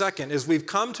worship second, is we've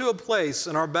come to a place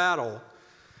in our battle.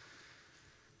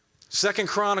 2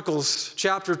 Chronicles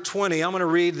chapter 20. I'm going to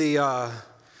read the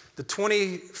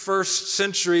 21st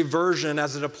century version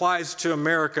as it applies to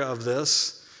America of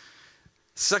this.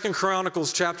 2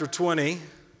 Chronicles chapter 20.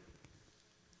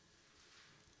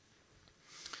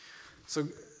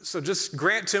 So just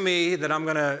grant to me that I'm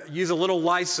going to use a little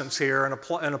license here and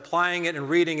applying it and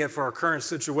reading it for our current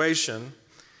situation.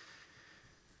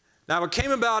 Now, it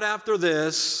came about after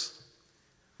this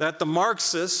that the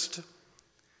Marxist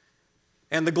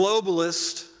and the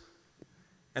globalist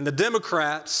and the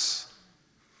Democrats,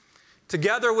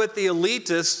 together with the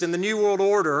elitists in the New World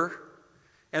Order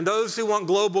and those who want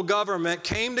global government,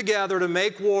 came together to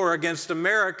make war against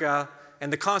America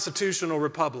and the Constitutional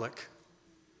Republic.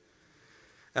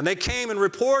 And they came and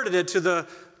reported it to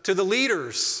the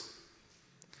leaders,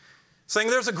 saying,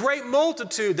 there's a great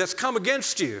multitude that's come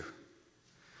against you.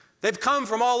 They've come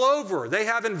from all over. They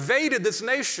have invaded this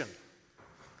nation.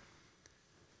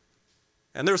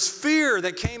 And there's fear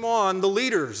that came on the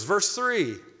leaders. Verse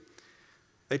 3,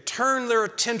 they turned their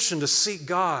attention to seek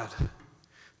God,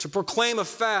 to proclaim a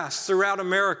fast throughout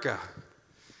America.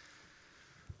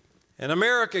 And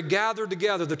America gathered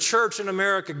together, the church in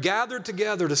America gathered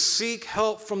together to seek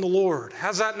help from the Lord.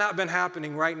 Has that not been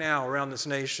happening right now around this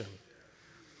nation?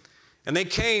 And they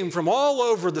came from all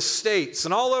over the states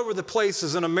and all over the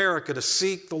places in America to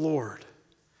seek the Lord.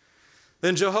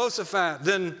 Then Jehoshaphat,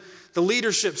 then the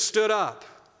leadership stood up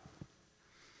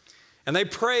and they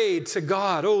prayed to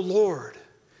God, O Lord,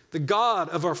 the God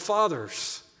of our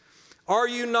fathers, are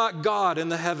you not God in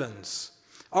the heavens?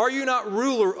 Are you not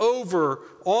ruler over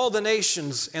all the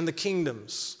nations and the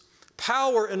kingdoms?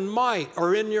 Power and might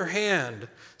are in your hand,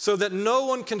 so that no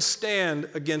one can stand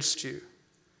against you.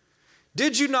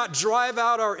 Did you not drive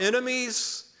out our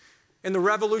enemies in the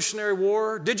Revolutionary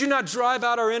War? Did you not drive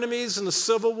out our enemies in the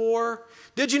Civil War?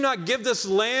 Did you not give this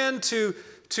land to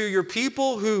your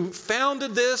people who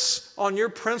founded this on your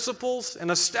principles and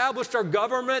established our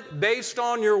government based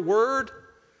on your word?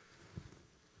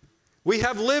 We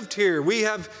have lived here. We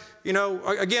have,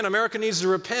 again, America needs to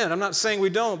repent. I'm not saying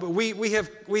we don't, but we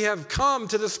have come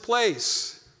to this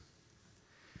place.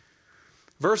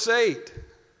 Verse 8,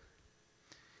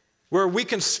 where we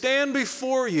can stand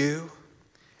before you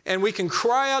and we can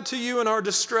cry out to you in our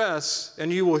distress,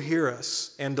 and you will hear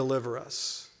us and deliver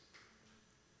us.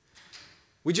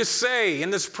 We just say in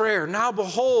this prayer, now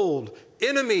behold,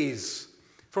 enemies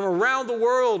from around the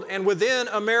world and within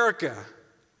America.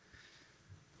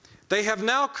 They have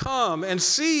now come and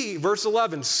see, verse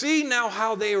 11, see now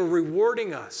how they are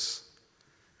rewarding us.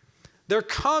 They're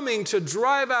coming to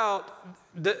drive out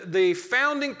the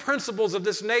founding principles of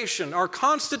this nation, our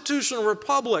constitutional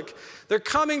republic. They're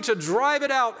coming to drive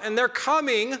it out, and they're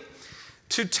coming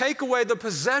to take away the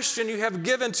possession you have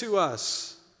given to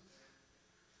us.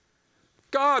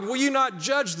 God, will you not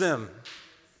judge them?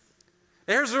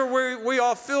 And here's where we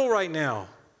all feel right now.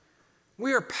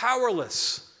 We are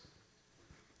powerless.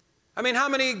 I mean, how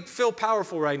many feel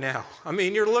powerful right now? I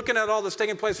mean, you're looking at all this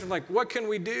taking place and like, what can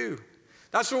we do?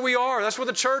 That's where we are. That's where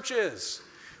the church is.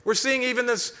 We're seeing even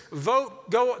this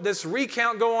this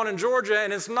recount go on in Georgia,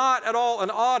 and it's not at all an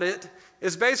audit.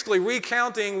 It's basically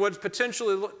recounting what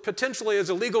potentially is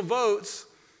illegal votes.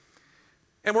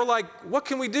 And we're like, what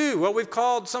can we do?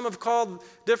 Well, some have called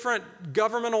different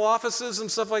governmental offices and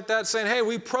stuff like that, saying, hey,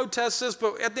 we protest this,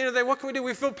 but at the end of the day, what can we do?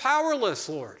 We feel powerless,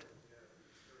 Lord.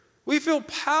 We feel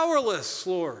powerless,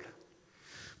 Lord,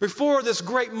 before this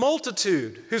great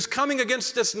multitude who's coming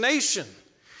against this nation.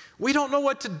 We don't know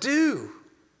what to do.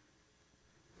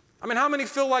 I mean, how many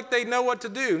feel like they know what to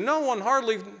do? No one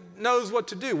hardly knows what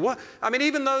to do.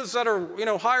 Even those that are,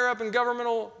 higher up in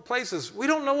governmental places, we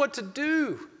don't know what to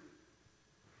do.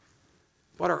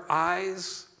 But our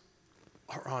eyes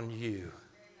are on you.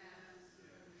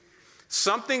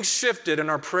 Something shifted in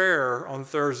our prayer on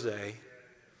Thursday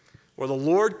where the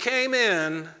Lord came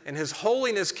in and His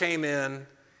holiness came in,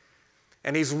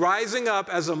 and He's rising up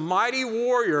as a mighty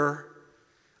warrior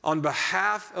on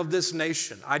behalf of this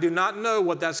nation. I do not know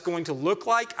what that's going to look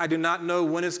like. I do not know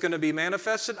when it's going to be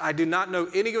manifested. I do not know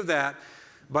any of that.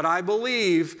 But I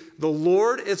believe the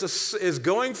Lord is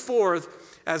going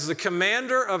forth as the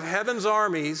commander of heaven's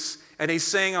armies, and He's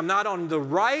saying, I'm not on the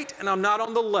right and I'm not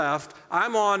on the left.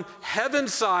 I'm on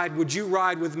heaven's side. Would you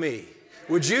ride with me?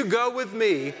 Would you go with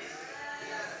me?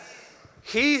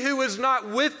 He who is not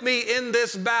with me in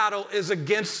this battle is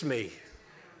against me.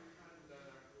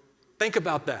 Think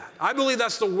about that. I believe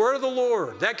that's the word of the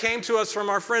Lord. That came to us from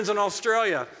our friends in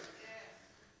Australia.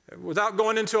 Without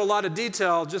going into a lot of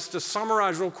detail, just to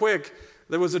summarize real quick,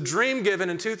 there was a dream given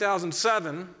in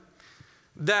 2007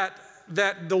 that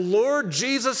the Lord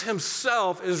Jesus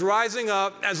Himself is rising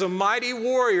up as a mighty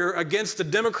warrior against the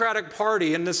Democratic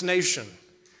Party in this nation.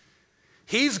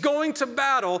 He's going to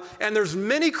battle, and there's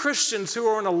many Christians who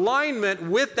are in alignment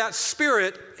with that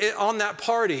spirit on that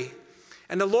party.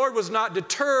 And the Lord was not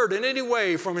deterred in any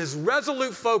way from His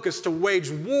resolute focus to wage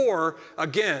war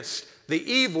against the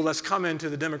evil that's come into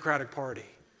the Democratic Party.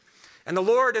 And the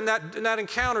Lord in that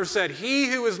encounter said, he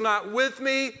who is not with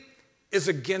me is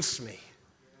against me.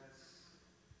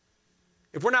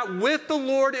 If we're not with the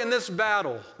Lord in this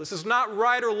battle, this is not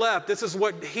right or left, this is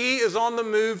what He is on the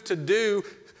move to do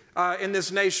in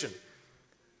this nation.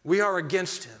 We are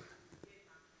against Him.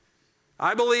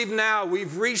 I believe now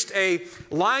we've reached a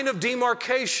line of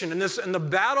demarcation in the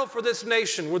battle for this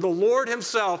nation where the Lord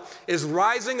Himself is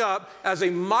rising up as a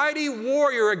mighty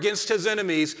warrior against His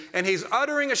enemies, and He's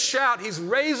uttering a shout, He's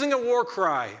raising a war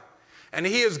cry, and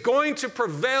He is going to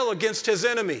prevail against His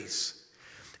enemies.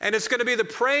 And it's going to be the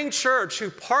praying church who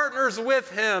partners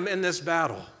with Him in this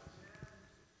battle.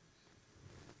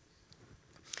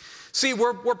 See,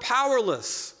 we're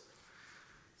powerless.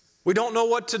 We don't know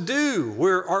what to do.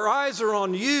 Our eyes are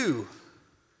on You.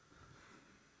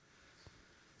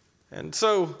 And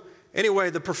so, anyway,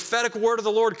 the prophetic word of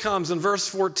the Lord comes in verse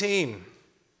 14,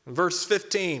 in verse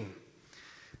 15.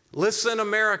 Listen,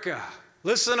 America.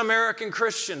 Listen, American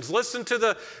Christians. Listen to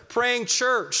the praying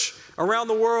church around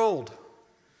the world.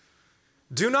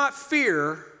 Do not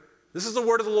fear, this is the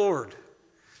word of the Lord.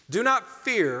 Do not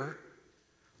fear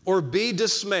or be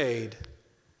dismayed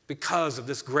because of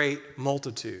this great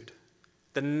multitude.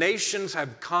 The nations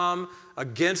have come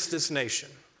against this nation.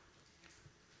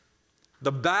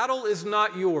 The battle is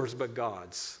not yours, but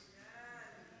God's.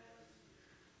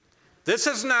 This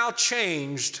has now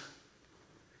changed.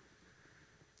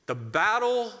 The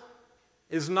battle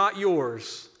is not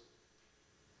yours,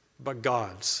 but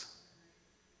God's.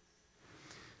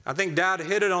 I think Dad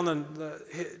hit it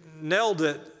nailed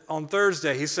it on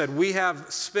Thursday. He said, we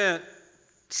have spent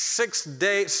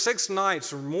 6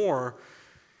 nights or more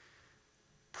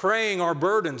praying our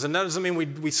burdens. And that doesn't mean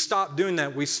we stop doing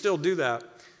that. We still do that.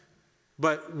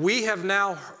 But we have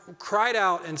now cried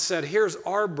out and said, here's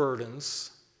our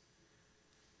burdens.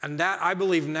 And that, I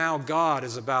believe now God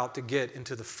is about to get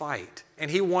into the fight. And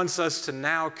He wants us to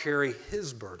now carry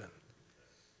His burden.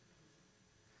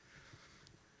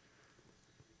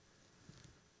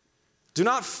 Do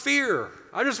not fear.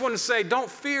 I just want to say, don't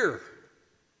fear.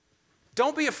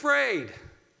 Don't be afraid.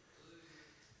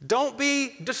 Don't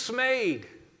be dismayed.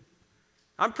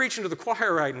 I'm preaching to the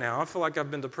choir right now. I feel like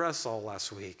I've been depressed all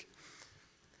last week.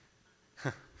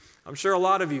 I'm sure a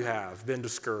lot of you have been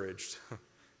discouraged.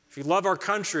 If you love our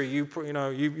country, you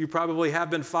probably have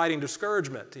been fighting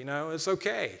discouragement. It's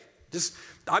okay.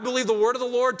 I believe the word of the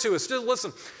Lord to us. Just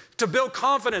listen, to build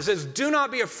confidence is do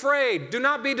not be afraid. Do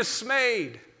not be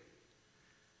dismayed.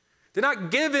 Do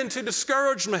not give in to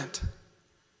discouragement.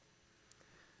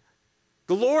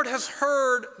 The Lord has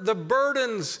heard the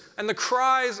burdens and the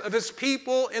cries of his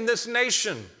people in this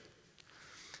nation.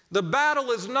 The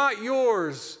battle is not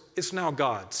yours, it's now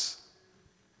God's.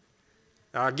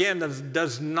 Now again, that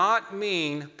does not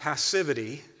mean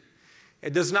passivity.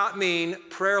 It does not mean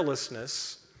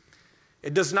prayerlessness.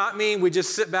 It does not mean we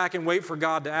just sit back and wait for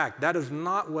God to act. That is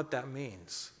not what that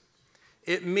means.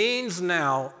 It means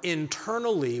now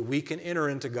internally we can enter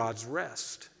into God's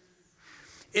rest.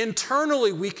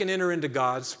 Internally, we can enter into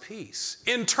God's peace.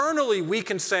 Internally, we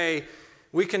can say,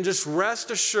 we can just rest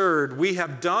assured we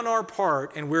have done our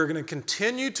part and we're going to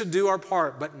continue to do our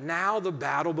part, but now the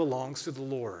battle belongs to the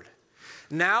Lord.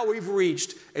 Now we've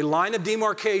reached a line of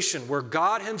demarcation where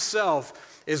God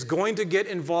himself is going to get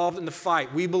involved in the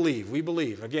fight. We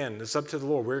believe. Again, it's up to the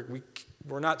Lord.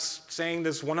 We're not saying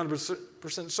this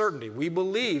 100% certainty. We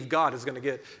believe God is going to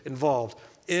get involved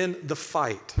in the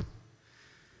fight.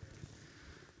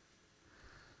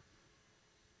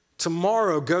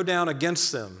 Tomorrow, go down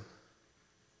against them.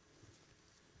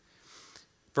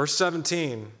 Verse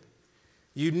 17,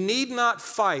 you need not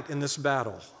fight in this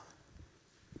battle.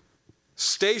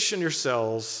 Station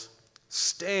yourselves,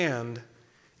 stand,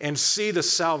 and see the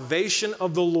salvation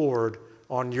of the Lord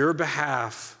on your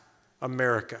behalf,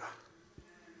 America.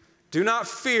 Do not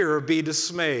fear or be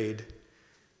dismayed.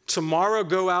 Tomorrow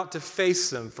go out to face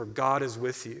them, for God is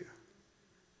with you.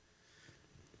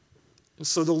 And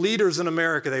so the leaders in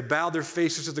America, they bowed their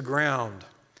faces to the ground,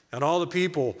 and all the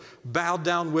people bowed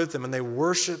down with them, and they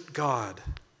worshiped God.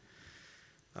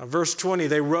 Verse 20,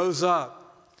 they rose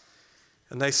up,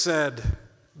 and they said,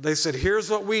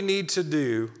 here's what we need to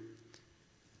do.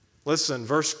 Listen,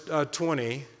 verse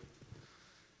 20.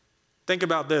 Think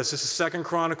about this. This is 2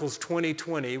 Chronicles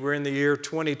 20:20. We're in the year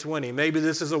 2020. Maybe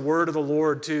this is a word of the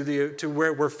Lord to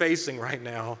where we're facing right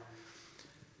now.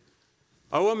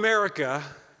 O America,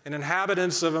 and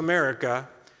inhabitants of America,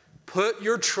 put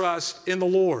your trust in the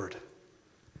Lord,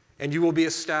 and you will be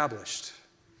established.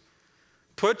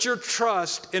 Put your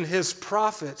trust in his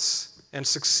prophets and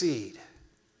succeed.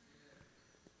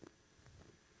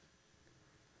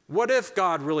 What if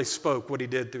God really spoke what he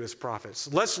did through his prophets?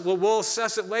 We'll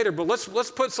assess it later, but let's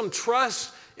put some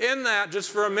trust in that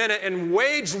just for a minute and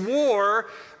wage war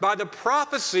by the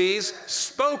prophecies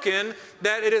spoken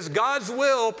that it is God's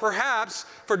will, perhaps,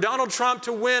 for Donald Trump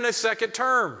to win a second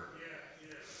term.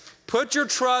 Put your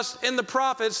trust in the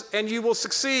prophets and you will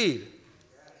succeed.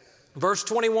 Verse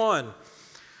 21,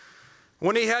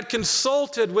 when he had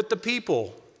consulted with the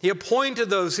people, he appointed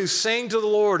those who sang to the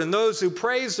Lord and those who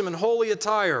praised him in holy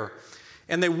attire.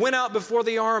 And they went out before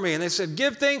the army and they said,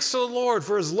 give thanks to the Lord,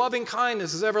 for his loving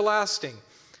kindness is everlasting.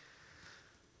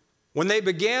 When they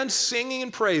began singing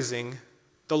and praising,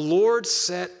 the Lord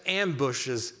set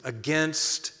ambushes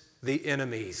against the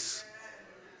enemies.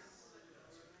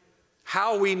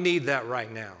 How we need that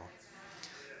right now.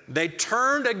 They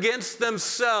turned against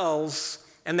themselves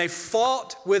and they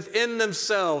fought within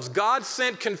themselves. God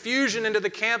sent confusion into the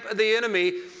camp of the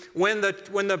enemy when the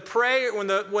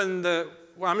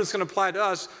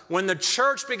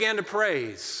church began to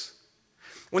praise,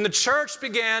 when the church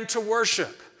began to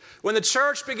worship, when the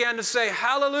church began to say,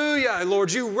 hallelujah,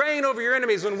 Lord, you reign over your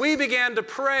enemies. When we began to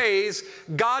praise,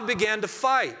 God began to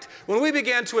fight. When we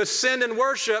began to ascend in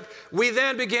worship, we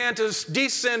then began to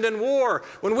descend in war.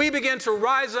 When we began to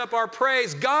rise up our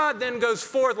praise, God then goes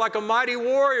forth like a mighty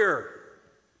warrior.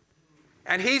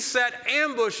 And he set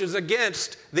ambushes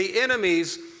against the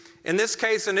enemies, in this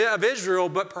case of Israel,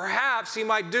 but perhaps he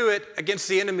might do it against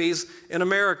the enemies in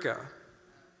America.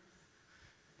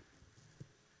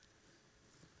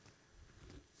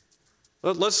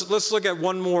 Let's look at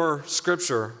one more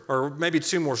scripture, or maybe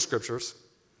two more scriptures.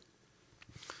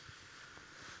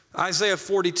 Isaiah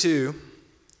 42.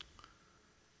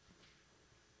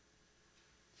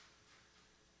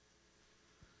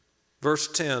 Verse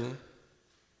 10.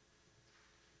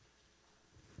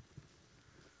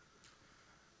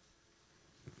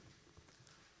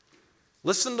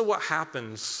 Listen to what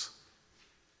happens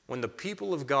when the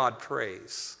people of God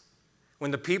praise,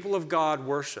 when the people of God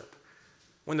worship,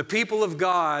 when the people of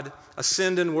God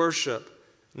ascend in worship.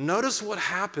 notice what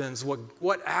happens,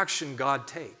 what action God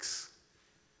takes.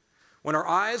 When our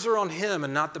eyes are on Him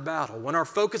and not the battle, when our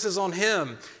focus is on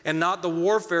Him and not the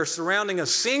warfare surrounding us,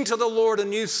 sing to the Lord a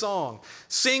new song.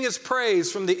 Sing His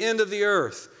praise from the end of the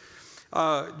earth.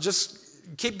 Just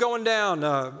keep going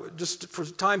down, just for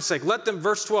time's sake.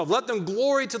 Verse 12, let them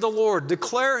glory to the Lord.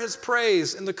 Declare His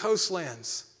praise in the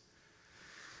coastlands.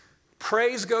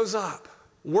 Praise goes up.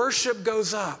 Worship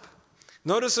goes up.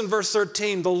 Notice in verse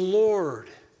 13, the Lord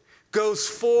goes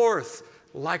forth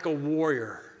like a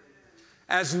warrior.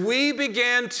 As we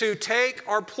begin to take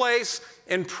our place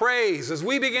in praise, as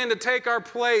we begin to take our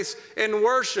place in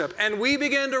worship, and we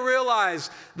begin to realize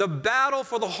the battle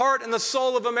for the heart and the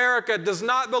soul of America does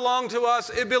not belong to us,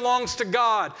 it belongs to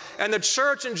God. And the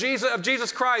church of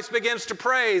Jesus Christ begins to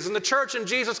praise, and the church in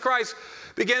Jesus Christ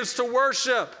begins to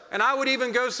worship. And I would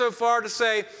even go so far to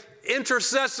say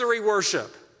intercessory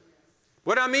worship.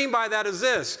 What I mean by that is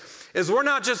this, is we're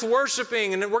not just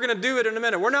worshiping, and we're going to do it in a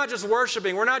minute. We're not just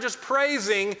worshiping. We're not just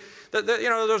praising.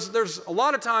 There's a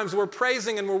lot of times we're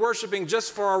praising and we're worshiping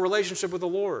just for our relationship with the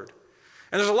Lord.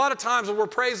 And there's a lot of times when we're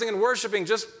praising and worshiping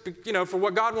just, for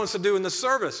what God wants to do in the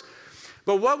service.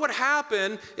 But what would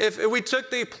happen if we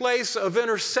took the place of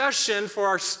intercession for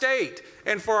our state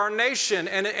and for our nation,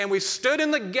 and we stood in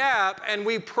the gap and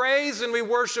we praise and we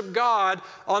worship God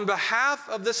on behalf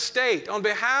of this state, on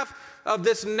behalf of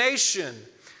this nation?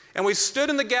 And we stood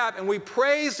in the gap and we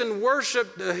praised and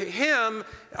worshiped Him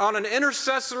on an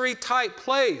intercessory type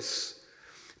place.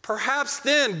 Perhaps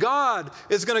then God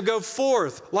is going to go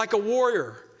forth like a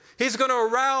warrior. He's going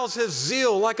to arouse His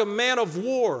zeal like a man of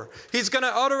war. He's going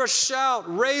to utter a shout,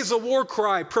 raise a war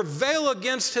cry, prevail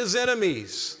against His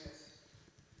enemies.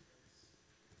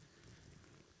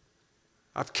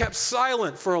 I've kept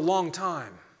silent for a long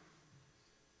time.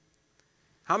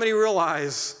 How many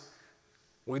realize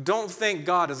we don't think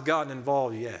God has gotten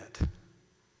involved yet?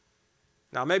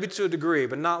 Now, maybe to a degree,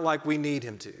 but not like we need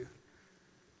Him to.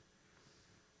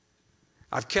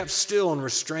 I've kept still and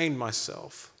restrained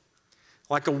myself.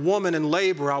 Like a woman in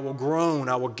labor, I will groan,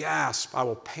 I will gasp, I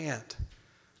will pant.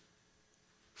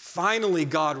 Finally,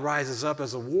 God rises up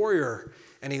as a warrior,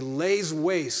 and He lays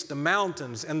waste the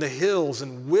mountains and the hills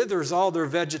and withers all their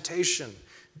vegetation.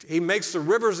 He makes the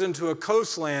rivers into a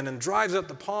coastland and drives up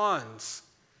the ponds.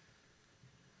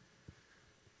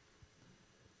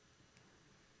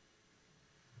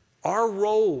 Our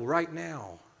role right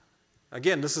now,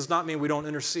 again, this does not mean we don't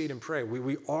intercede and pray.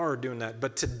 We are doing that.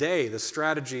 But today, the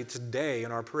strategy today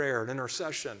in our prayer and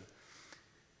intercession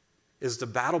is the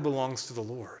battle belongs to the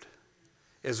Lord.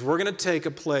 Is we're going to take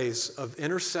a place of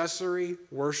intercessory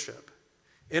worship,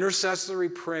 intercessory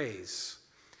praise.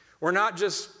 We're not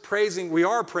just praising, we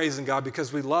are praising God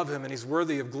because we love Him and He's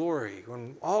worthy of glory.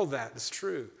 And all that is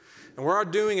true. And we're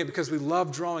doing it because we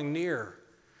love drawing near.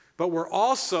 But we're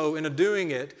also in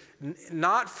doing it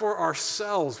not for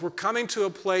ourselves. We're coming to a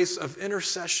place of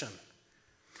intercession.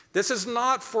 This is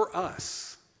not for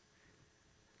us.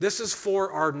 This is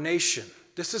for our nation.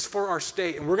 This is for our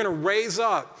state. And we're going to raise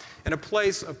up in a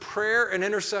place of prayer and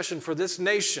intercession for this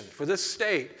nation, for this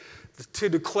state, to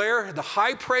declare the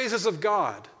high praises of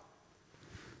God.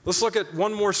 Let's look at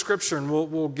one more scripture and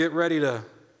we'll get ready to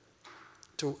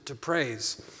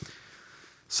praise.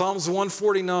 Psalms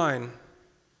 149.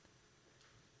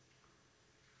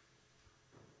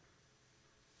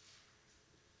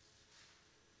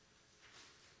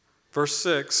 Verse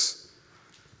 6,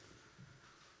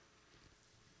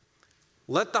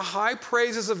 let the high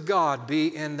praises of God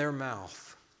be in their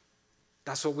mouth.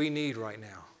 That's what we need right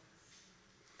now.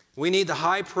 We need the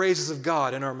high praises of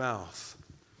God in our mouth.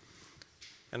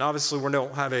 And obviously we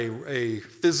don't have a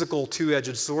physical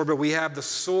two-edged sword, but we have the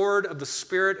sword of the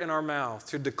Spirit in our mouth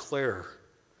to declare,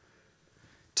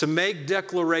 to make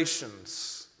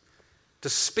declarations, to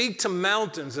speak to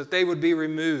mountains that they would be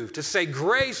removed, to say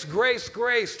grace, grace,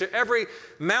 grace to every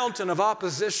mountain of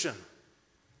opposition,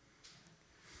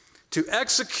 to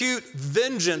execute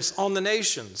vengeance on the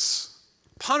nations,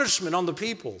 punishment on the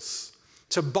peoples,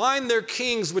 to bind their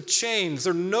kings with chains,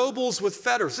 their nobles with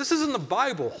fetters. This is in the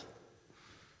Bible.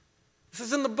 This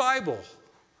is in the Bible.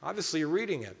 Obviously, you're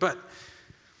reading it. But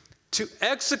to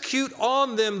execute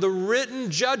on them the written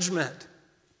judgment.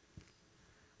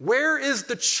 Where is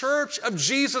the church of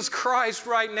Jesus Christ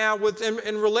right now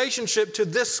in relationship to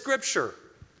this scripture?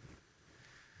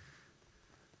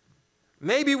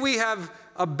 Maybe we have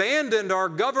abandoned our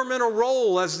governmental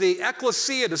role as the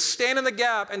ecclesia to stand in the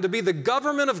gap and to be the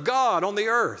government of God on the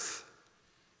earth.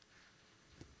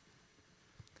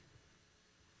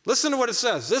 Listen to what it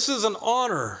says. This is an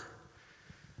honor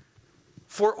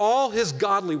for all His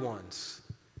godly ones.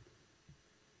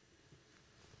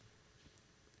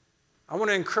 I want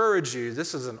to encourage you,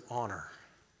 this is an honor.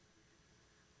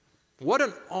 What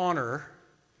an honor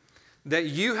that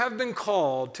you have been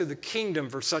called to the kingdom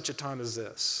for such a time as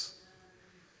this.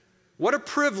 What a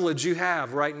privilege you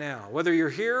have right now, whether you're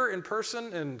here in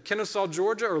person in Kennesaw,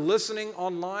 Georgia, or listening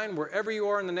online, wherever you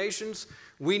are in the nations.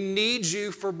 We need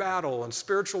you for battle and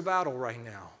spiritual battle right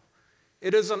now.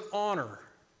 It is an honor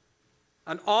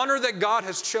that God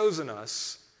has chosen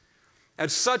us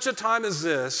at such a time as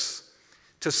this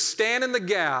to stand in the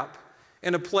gap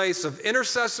in a place of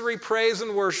intercessory praise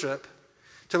and worship,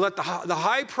 to let the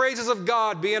high praises of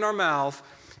God be in our mouth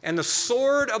and the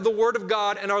sword of the Word of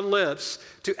God in our lips,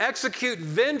 to execute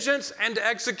vengeance and to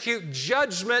execute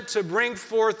judgment, to bring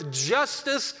forth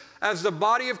justice as the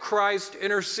body of Christ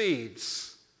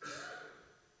intercedes.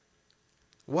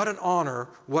 What an honor,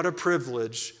 what a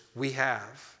privilege we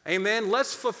have. Amen.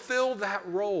 Let's fulfill that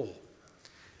role.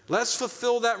 Let's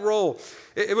fulfill that role.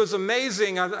 It was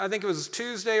amazing. I think it was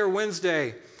Tuesday or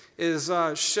Wednesday,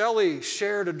 Shelley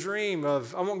shared a dream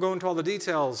of, I won't go into all the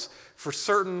details for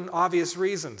certain obvious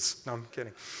reasons. No, I'm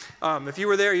kidding. If you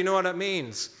were there, you know what that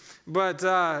means. But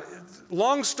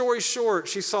long story short,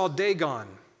 she saw Dagon.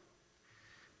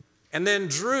 And then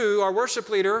Drew, our worship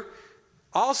leader,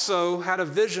 also had a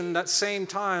vision that same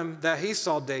time that he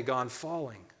saw Dagon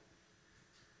falling.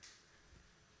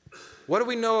 What do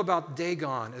we know about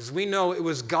Dagon? Is we know it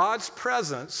was God's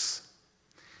presence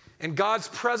and God's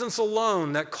presence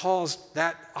alone that caused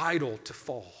that idol to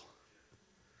fall.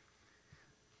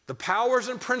 The powers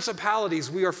and principalities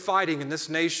we are fighting in this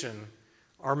nation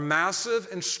are massive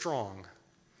and strong.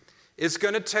 It's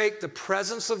going to take the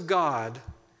presence of God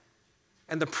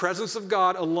and the presence of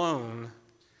God alone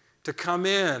to come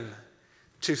in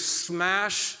to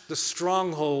smash the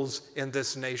strongholds in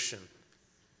this nation.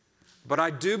 But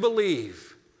I do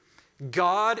believe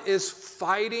God is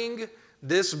fighting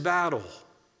this battle,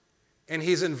 and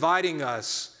He's inviting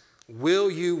us,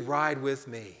 will you ride with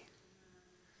me?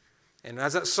 And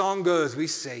as that song goes, we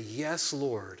say, yes,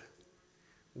 Lord,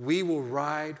 we will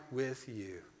ride with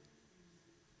you.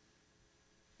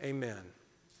 Amen.